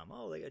second time.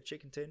 Oh, they got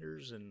chicken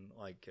tenders and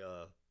like,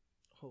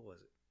 what was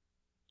it?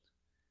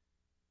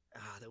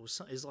 That was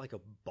something. It's like a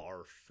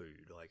bar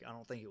food. Like, I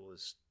don't think it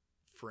was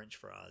French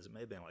fries. It may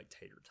have been like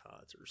tater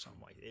tots or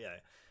something like that. Yeah.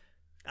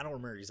 I don't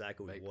remember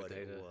exactly baked what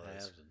potato, it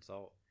was. halves and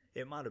salt.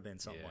 It might have been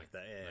something like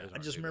that. Yeah. Those I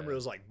aren't just too remember bad. it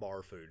was like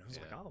bar food. I was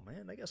like, oh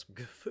man, they got some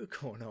good food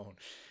going on.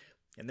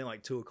 And then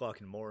like 2 o'clock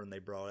in the morning, they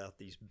brought out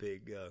these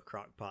big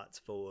crock pots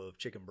full of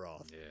chicken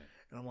broth. Yeah.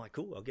 And I'm like,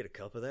 cool, I'll get a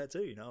cup of that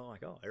too. I'm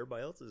like, oh,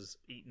 everybody else is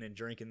eating and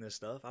drinking this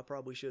stuff. I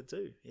probably should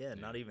too. Yeah,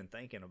 not even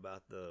thinking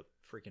about the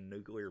freaking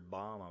nuclear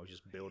bomb I was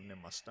just building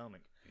in my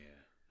stomach. Yeah.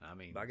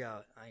 But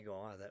I ain't gonna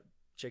lie, that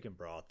chicken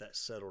broth, that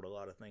settled a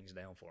lot of things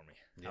down for me.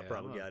 Yeah, I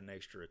probably got an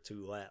extra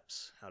 2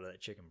 laps out of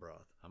that chicken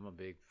broth. I'm a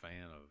big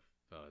fan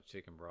of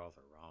chicken broth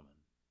or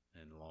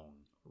ramen and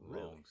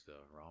long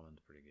stuff.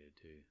 Ramen's pretty good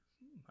too.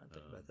 I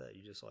think about that.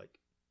 You just like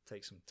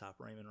take some top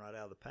ramen right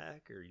out of the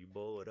pack, or you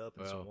boil it up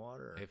in some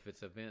water. If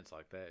it's events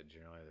like that,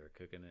 generally they're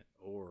cooking it,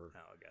 or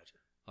I gotcha.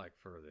 Like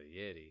for the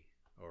Yeti,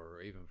 or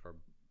even for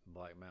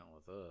Black Mountain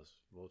with us,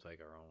 we'll take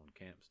our own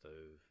camp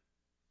stove,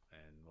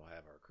 and we'll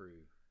have our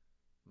crew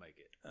make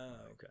it.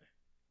 Oh, okay.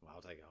 Well,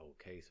 I'll take a whole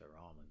case of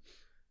ramen.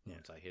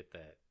 Once I hit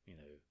that,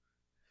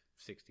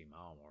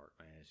 60-mile mark,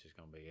 man, it's just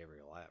gonna be every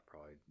lap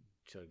probably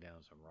chug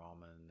down some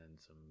ramen and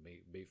some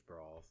beef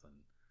broth and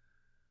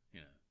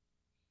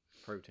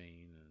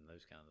protein and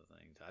those kinds of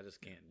things. I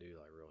just can't do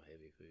like real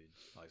heavy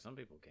foods. Like some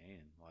people can,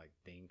 like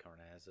Dean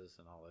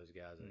Karnazes and all those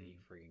guys that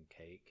eat freaking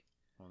cake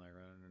when they're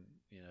running.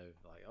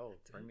 Like, oh,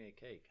 bring me a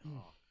cake.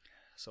 Oh.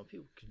 Some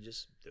people can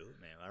just do it,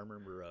 man. I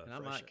remember. And I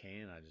might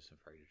can. I'm just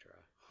afraid to try.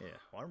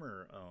 Yeah, well, I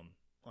remember.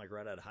 Like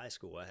right out of high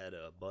school, I had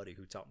a buddy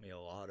who taught me a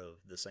lot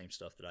of the same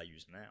stuff that I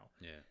use now.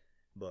 Yeah.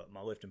 But my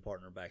lifting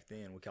partner back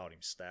then, we called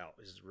him Stout.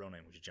 His real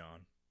name was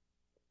John.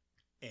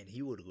 And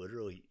he would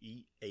literally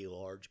eat a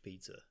large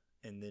pizza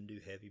and then do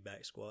heavy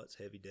back squats,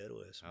 heavy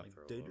deadlifts. I'm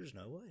like, dude, there's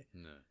no way.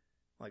 No.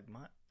 Like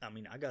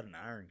I got an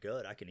iron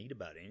gut. I can eat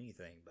about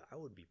anything, but I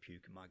would be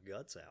puking my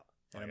guts out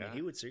And Like I mean,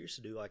 he would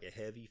seriously do like a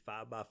heavy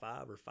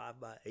 5x5 or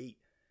 5x8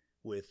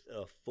 with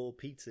a full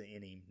pizza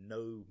in him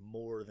no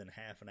more than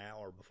half an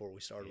hour before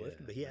we started Yeah,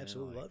 lifting. But he man,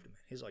 absolutely like- loved it.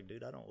 He's like,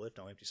 dude, I don't lift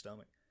on empty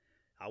stomach.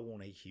 I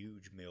want a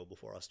huge meal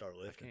before I start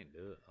I lifting. can't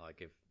do it.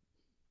 Like if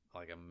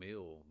like a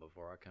meal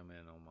before I come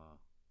in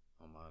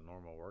on my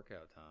normal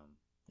workout time.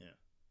 Yeah.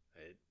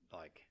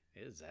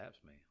 It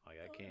zaps me. Like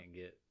I Oh, yeah. can't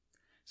get.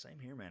 Same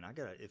here, man. I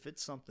gotta, if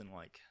it's something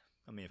like,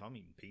 I mean, if I'm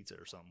eating pizza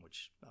or something,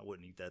 which I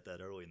wouldn't eat that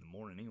early in the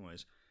morning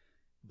anyways,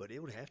 but it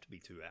would have to be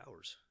 2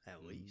 hours at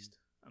Mhm. least.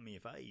 I mean,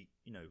 if I eat,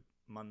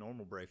 my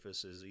normal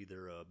breakfast is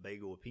either a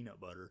bagel with peanut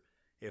butter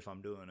if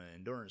I'm doing an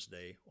endurance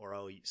day, or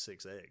I'll eat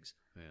 6 eggs.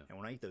 Yeah. And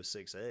when I eat those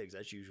 6 eggs,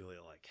 that's usually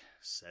at like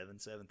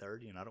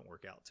 7:30, and I don't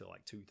work out till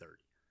like 2:30.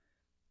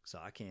 So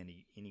I can't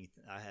eat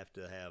anything. I have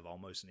to have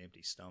almost an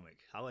empty stomach.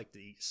 I like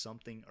to eat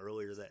something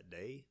earlier that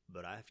day,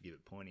 but I have to give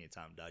it plenty of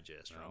time to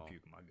digest, or I'm No.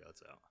 puking my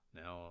guts out.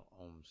 Now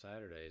on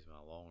Saturdays, my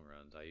long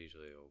runs, I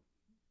usually will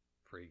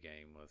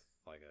pregame with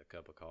like a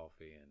cup of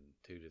coffee and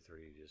 2 to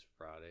 3 just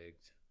fried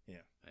eggs.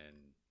 Yeah.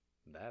 And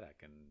that I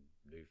can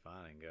do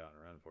fine and go out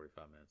and run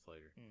 45 minutes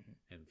later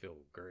and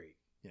feel great.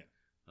 Yeah.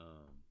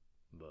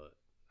 But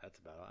that's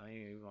about it. I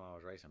mean, even when I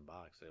was racing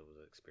bikes, it was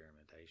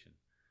experimentation,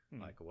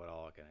 like what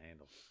all I can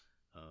handle.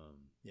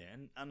 Yeah,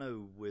 and I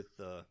know with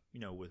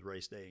with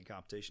race day and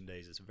competition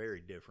days, it's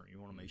very different. You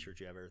want to make sure that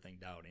you have everything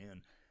dialed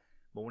in.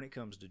 But when it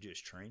comes to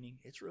just training,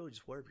 it's really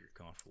just whatever you're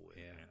comfortable with.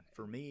 Yeah. Man.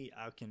 For me,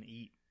 I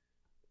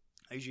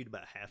usually eat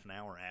about half an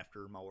hour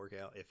after my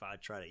workout. If I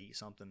try to eat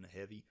something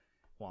heavy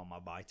while my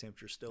body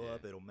temperature's still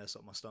up, it'll mess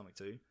up my stomach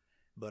too.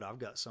 But I've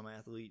got some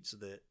athletes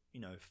that,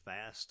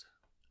 fast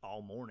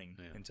all morning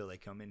until they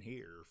come in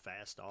here, or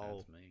fast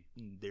all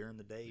during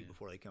the day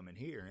before they come in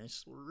here. And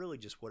it's really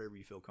just whatever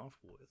you feel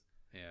comfortable with.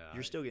 Yeah.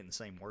 You're still getting the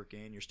same work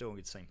in. You're still going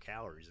to get the same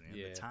calories in.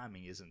 Yeah. The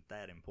timing isn't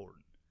that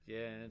important.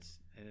 Yeah, and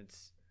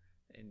it's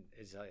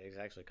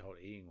actually called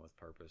eating with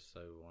purpose. So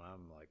when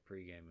I'm like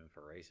pre-gaming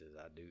for races,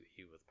 I do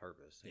eat with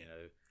purpose. Yeah. You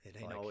know, It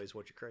ain't like, always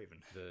what you're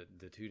craving.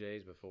 The 2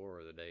 days before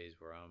are the days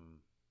where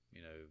I'm,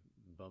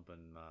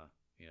 bumping my,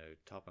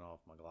 topping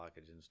off my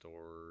glycogen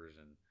stores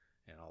and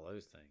all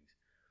those things.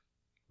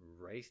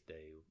 Race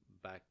day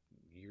back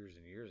years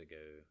and years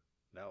ago,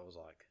 that was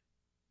like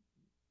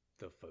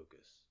the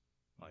focus.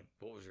 Like,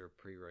 what was your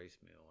pre-race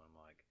meal? And I'm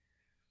like,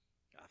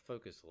 I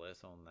focus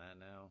less on that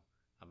now.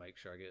 I make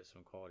sure I get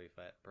some quality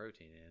fat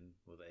protein in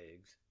with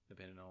eggs,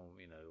 depending on,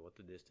 what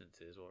the distance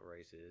is, what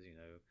race is.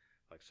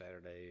 Like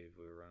Saturday, if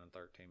we were running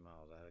 13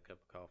 miles, I had a cup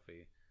of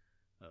coffee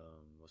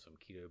with some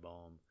keto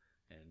balm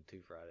and 2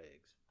 fried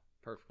eggs.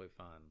 Perfectly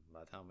fine.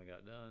 By the time we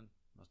got done,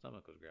 my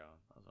stomach was growling.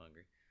 I was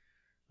hungry.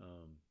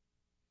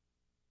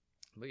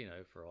 But,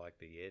 for like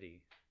the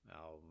Yeti,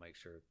 I'll make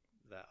sure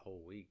that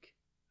whole week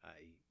I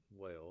eat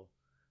well.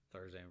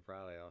 Thursday and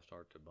Friday, I'll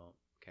start to bump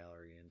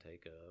calorie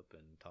intake up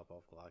and top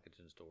off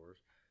glycogen stores.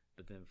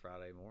 But then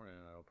Friday morning,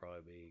 it'll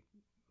probably be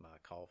my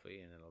coffee,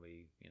 and it'll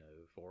be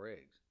 4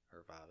 eggs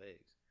or 5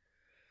 eggs.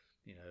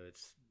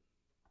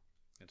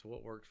 It's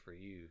what works for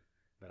you.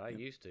 But I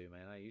used to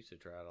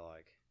try to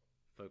like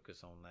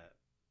focus on that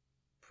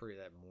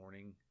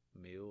morning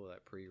meal,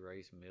 that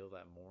pre-race meal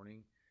that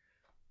morning,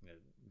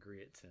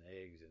 grits and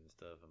eggs and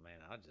stuff. And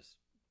man,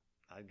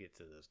 I'd get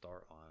to the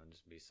start line and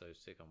just be so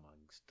sick on my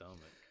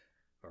stomach.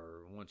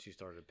 Or once you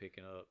started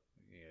picking up,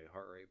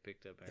 heart rate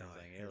picked up, and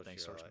everything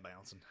starts like,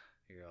 bouncing.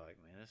 You're like,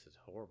 man, this is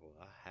horrible.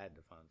 I had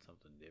to find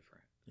something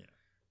different. Yeah.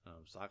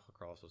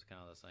 Cyclocross was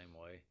kind of the same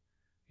way.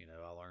 I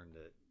learned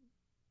that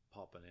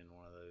popping in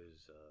one of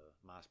those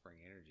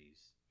MySpring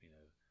Energies,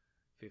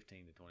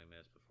 15 to 20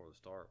 minutes before the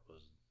start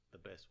was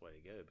the best way to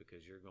go,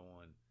 because you're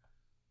redlining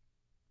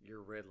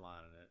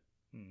it.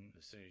 Mm-hmm.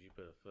 As soon as you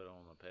put a foot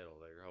on the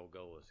pedal, your whole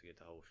goal is to get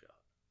the whole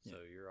shot.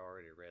 So you're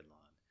already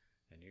redlined.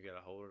 And you got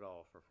to hold it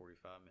off for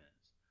 45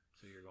 minutes.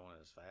 So you're going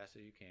as fast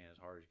as you can, as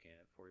hard as you can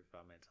at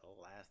 45 minutes. The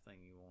last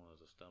thing you want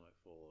is a stomach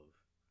full of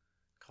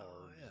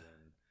carbs. Oh, yeah.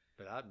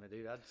 But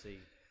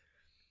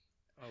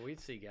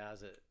we'd see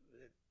guys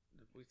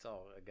we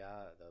saw a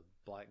guy at the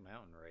Black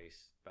Mountain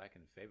race back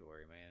in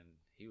February, man.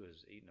 He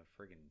was eating a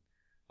friggin'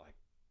 like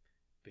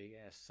big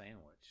ass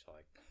sandwich,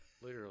 like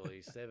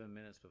literally 7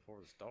 minutes before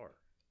the start.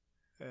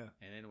 Yeah.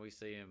 And then we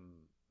see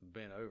him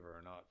bent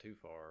over not too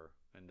far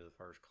into the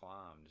first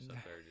climb, just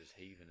up there just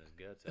heaving his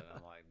guts out.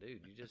 I'm like,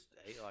 dude, you just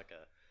ate like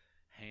a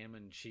ham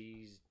and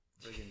cheese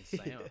friggin'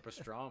 sandwich,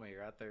 pastrami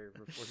right there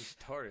before you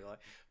started.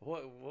 Like,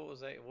 what was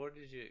that? What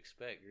did you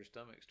expect? Your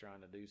stomach's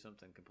trying to do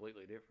something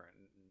completely different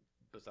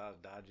besides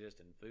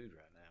digesting food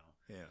right now.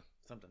 Yeah.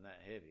 Something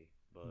that heavy,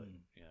 but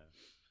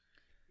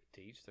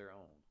to each their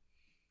own.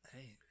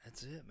 Hey,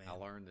 that's it, man. I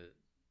learned that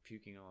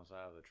puking on the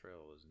side of the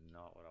trail was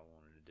not what I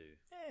wanted to do.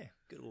 Yeah,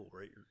 good little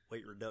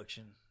weight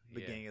reduction.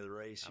 Beginning of the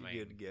race, you're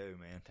good to go,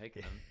 man.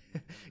 Taking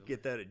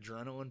Get that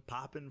adrenaline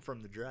popping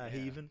from the dry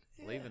heaving.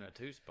 Yeah. Leaving a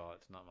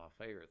 2-spot's not my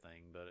favorite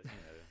thing, but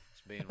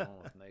it's being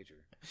one with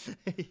nature.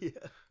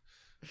 Yeah.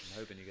 I'm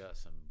hoping you got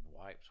some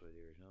wipes with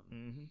you or something.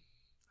 Mm-hmm.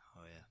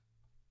 Oh yeah.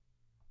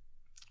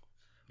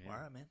 All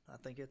right, man. I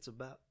think it's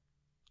about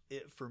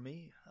it for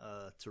me,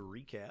 to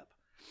recap,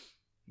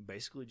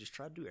 basically just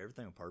try to do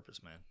everything on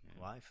purpose, man.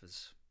 Yeah. Life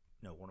is,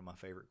 one of my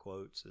favorite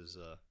quotes is,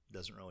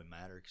 doesn't really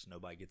matter because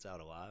nobody gets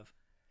out alive.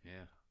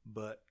 Yeah.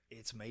 But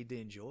it's made to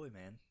enjoy,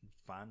 man.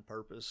 Find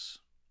purpose,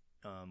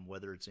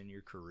 whether it's in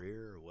your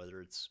career or whether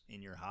it's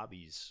in your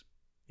hobbies.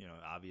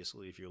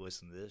 Obviously, if you're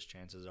listening to this,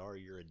 chances are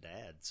you're a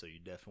dad, so you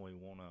definitely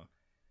want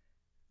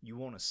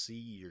to see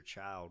your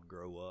child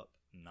grow up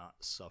not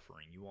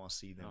suffering. You want to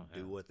see them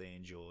do what they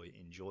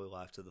enjoy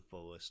life to the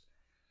fullest,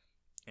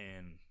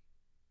 and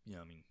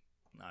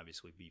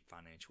obviously be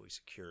financially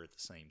secure at the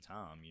same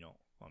time.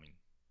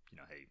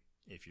 Hey,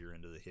 if you're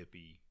into the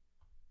hippie,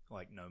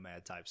 like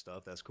nomad type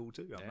stuff, that's cool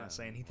too. I'm not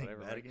saying anything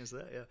bad against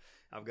that. Yeah,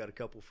 I've got a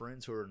couple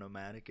friends who are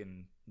nomadic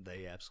and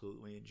they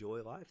absolutely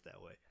enjoy life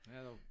that way.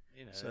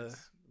 Yeah, so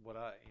what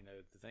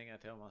the thing I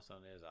tell my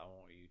son is I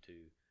want you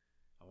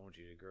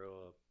to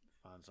grow up,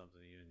 find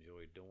something you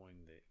enjoy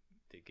doing that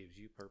gives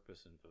you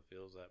purpose and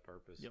fulfills that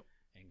purpose. Yep.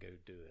 And go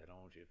do it. I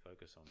don't want you to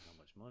focus on how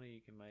much money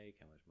you can make,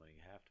 how much money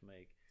you have to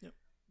make. Yep.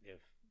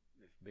 If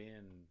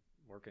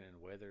working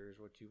in weather is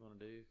what you want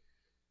to do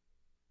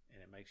and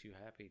it makes you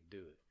happy,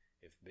 do it.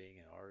 If being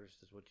an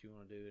artist is what you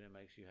want to do and it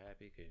makes you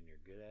happy and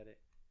you're good at it,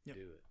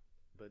 do it.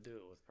 But do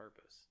it with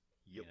purpose.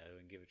 Yep.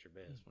 And give it your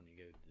best when you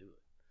go to do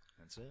it.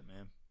 That's it,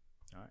 man.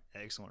 All right.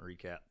 Excellent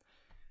recap.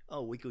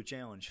 Oh, weekly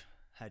challenge.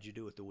 How'd you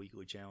do with the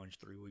weekly challenge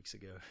 3 weeks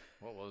ago?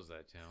 What was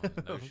that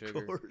challenge? No sugar?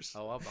 Of course.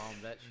 Oh, I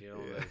bombed that shit on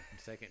the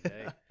second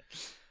day.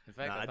 In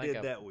fact, I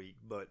did that week,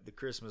 but the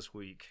Christmas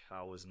week,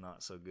 I was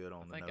not so good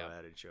on the no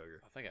added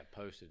sugar. I think I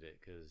posted it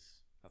because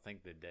I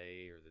think the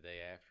day or the day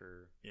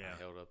after, I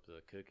held up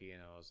the cookie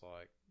and I was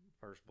like,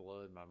 first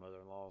blood, my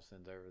mother-in-law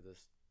sends over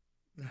this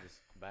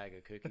bag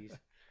of cookies.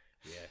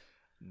 Yeah.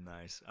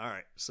 Nice. All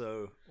right.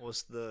 So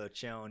what's the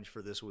challenge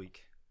for this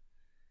week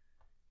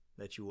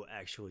that you will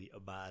actually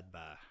abide by?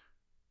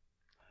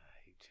 I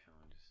hate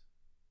challenges.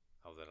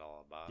 Oh, that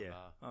I'll abide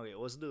by? Okay.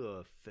 Let's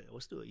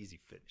do an easy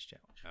fitness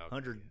challenge.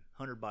 Okay.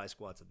 100 body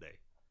squats a day.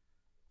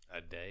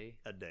 A day?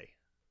 A day.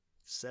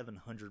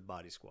 700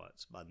 body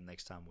squats by the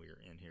next time we're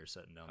in here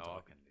sitting down talking.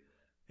 I can do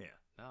that.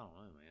 Yeah. I don't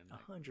know, man.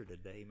 100 a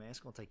day, man. It's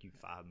going to take you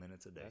 5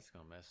 minutes a day. That's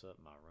going to mess up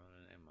my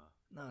running and my...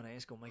 No,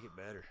 it's going to make it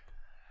better.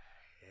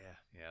 Yeah.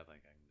 Yeah, I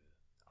think I can do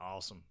it.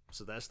 Awesome.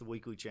 So that's the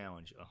weekly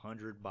challenge,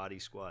 100 body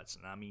squats.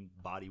 And I mean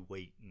body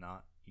weight,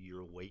 not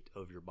your weight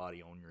of your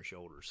body on your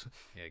shoulders.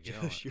 Yeah, get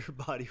just your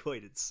body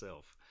weight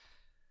itself.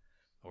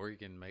 Or you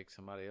can make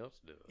somebody else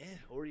do it. Yeah,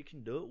 or you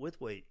can do it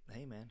with weight.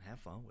 Hey, man,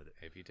 have fun with it.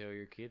 If you tell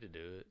your kid to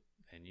do it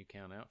and you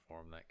count out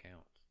for them, that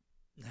counts.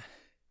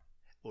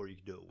 Or you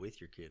can do it with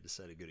your kid to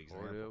set a good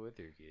example. Or do it with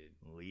your kid.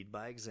 Lead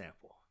by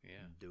example.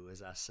 Yeah. Do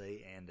as I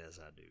say and as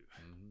I do.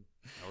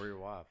 Mm-hmm. Or your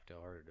wife.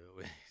 Tell her to do it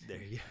with you.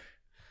 There you go.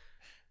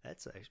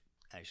 That's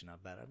actually not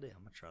a bad idea.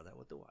 I'm going to try that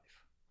with the wife.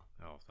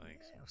 Oh,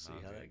 thanks. Yeah, I'll see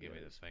how that give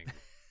goes. me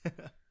the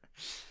finger.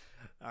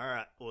 All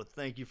right. Well,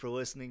 thank you for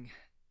listening,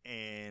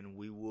 and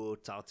we will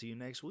talk to you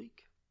next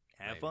week.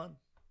 Have fun.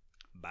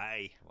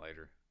 Bye.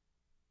 Later.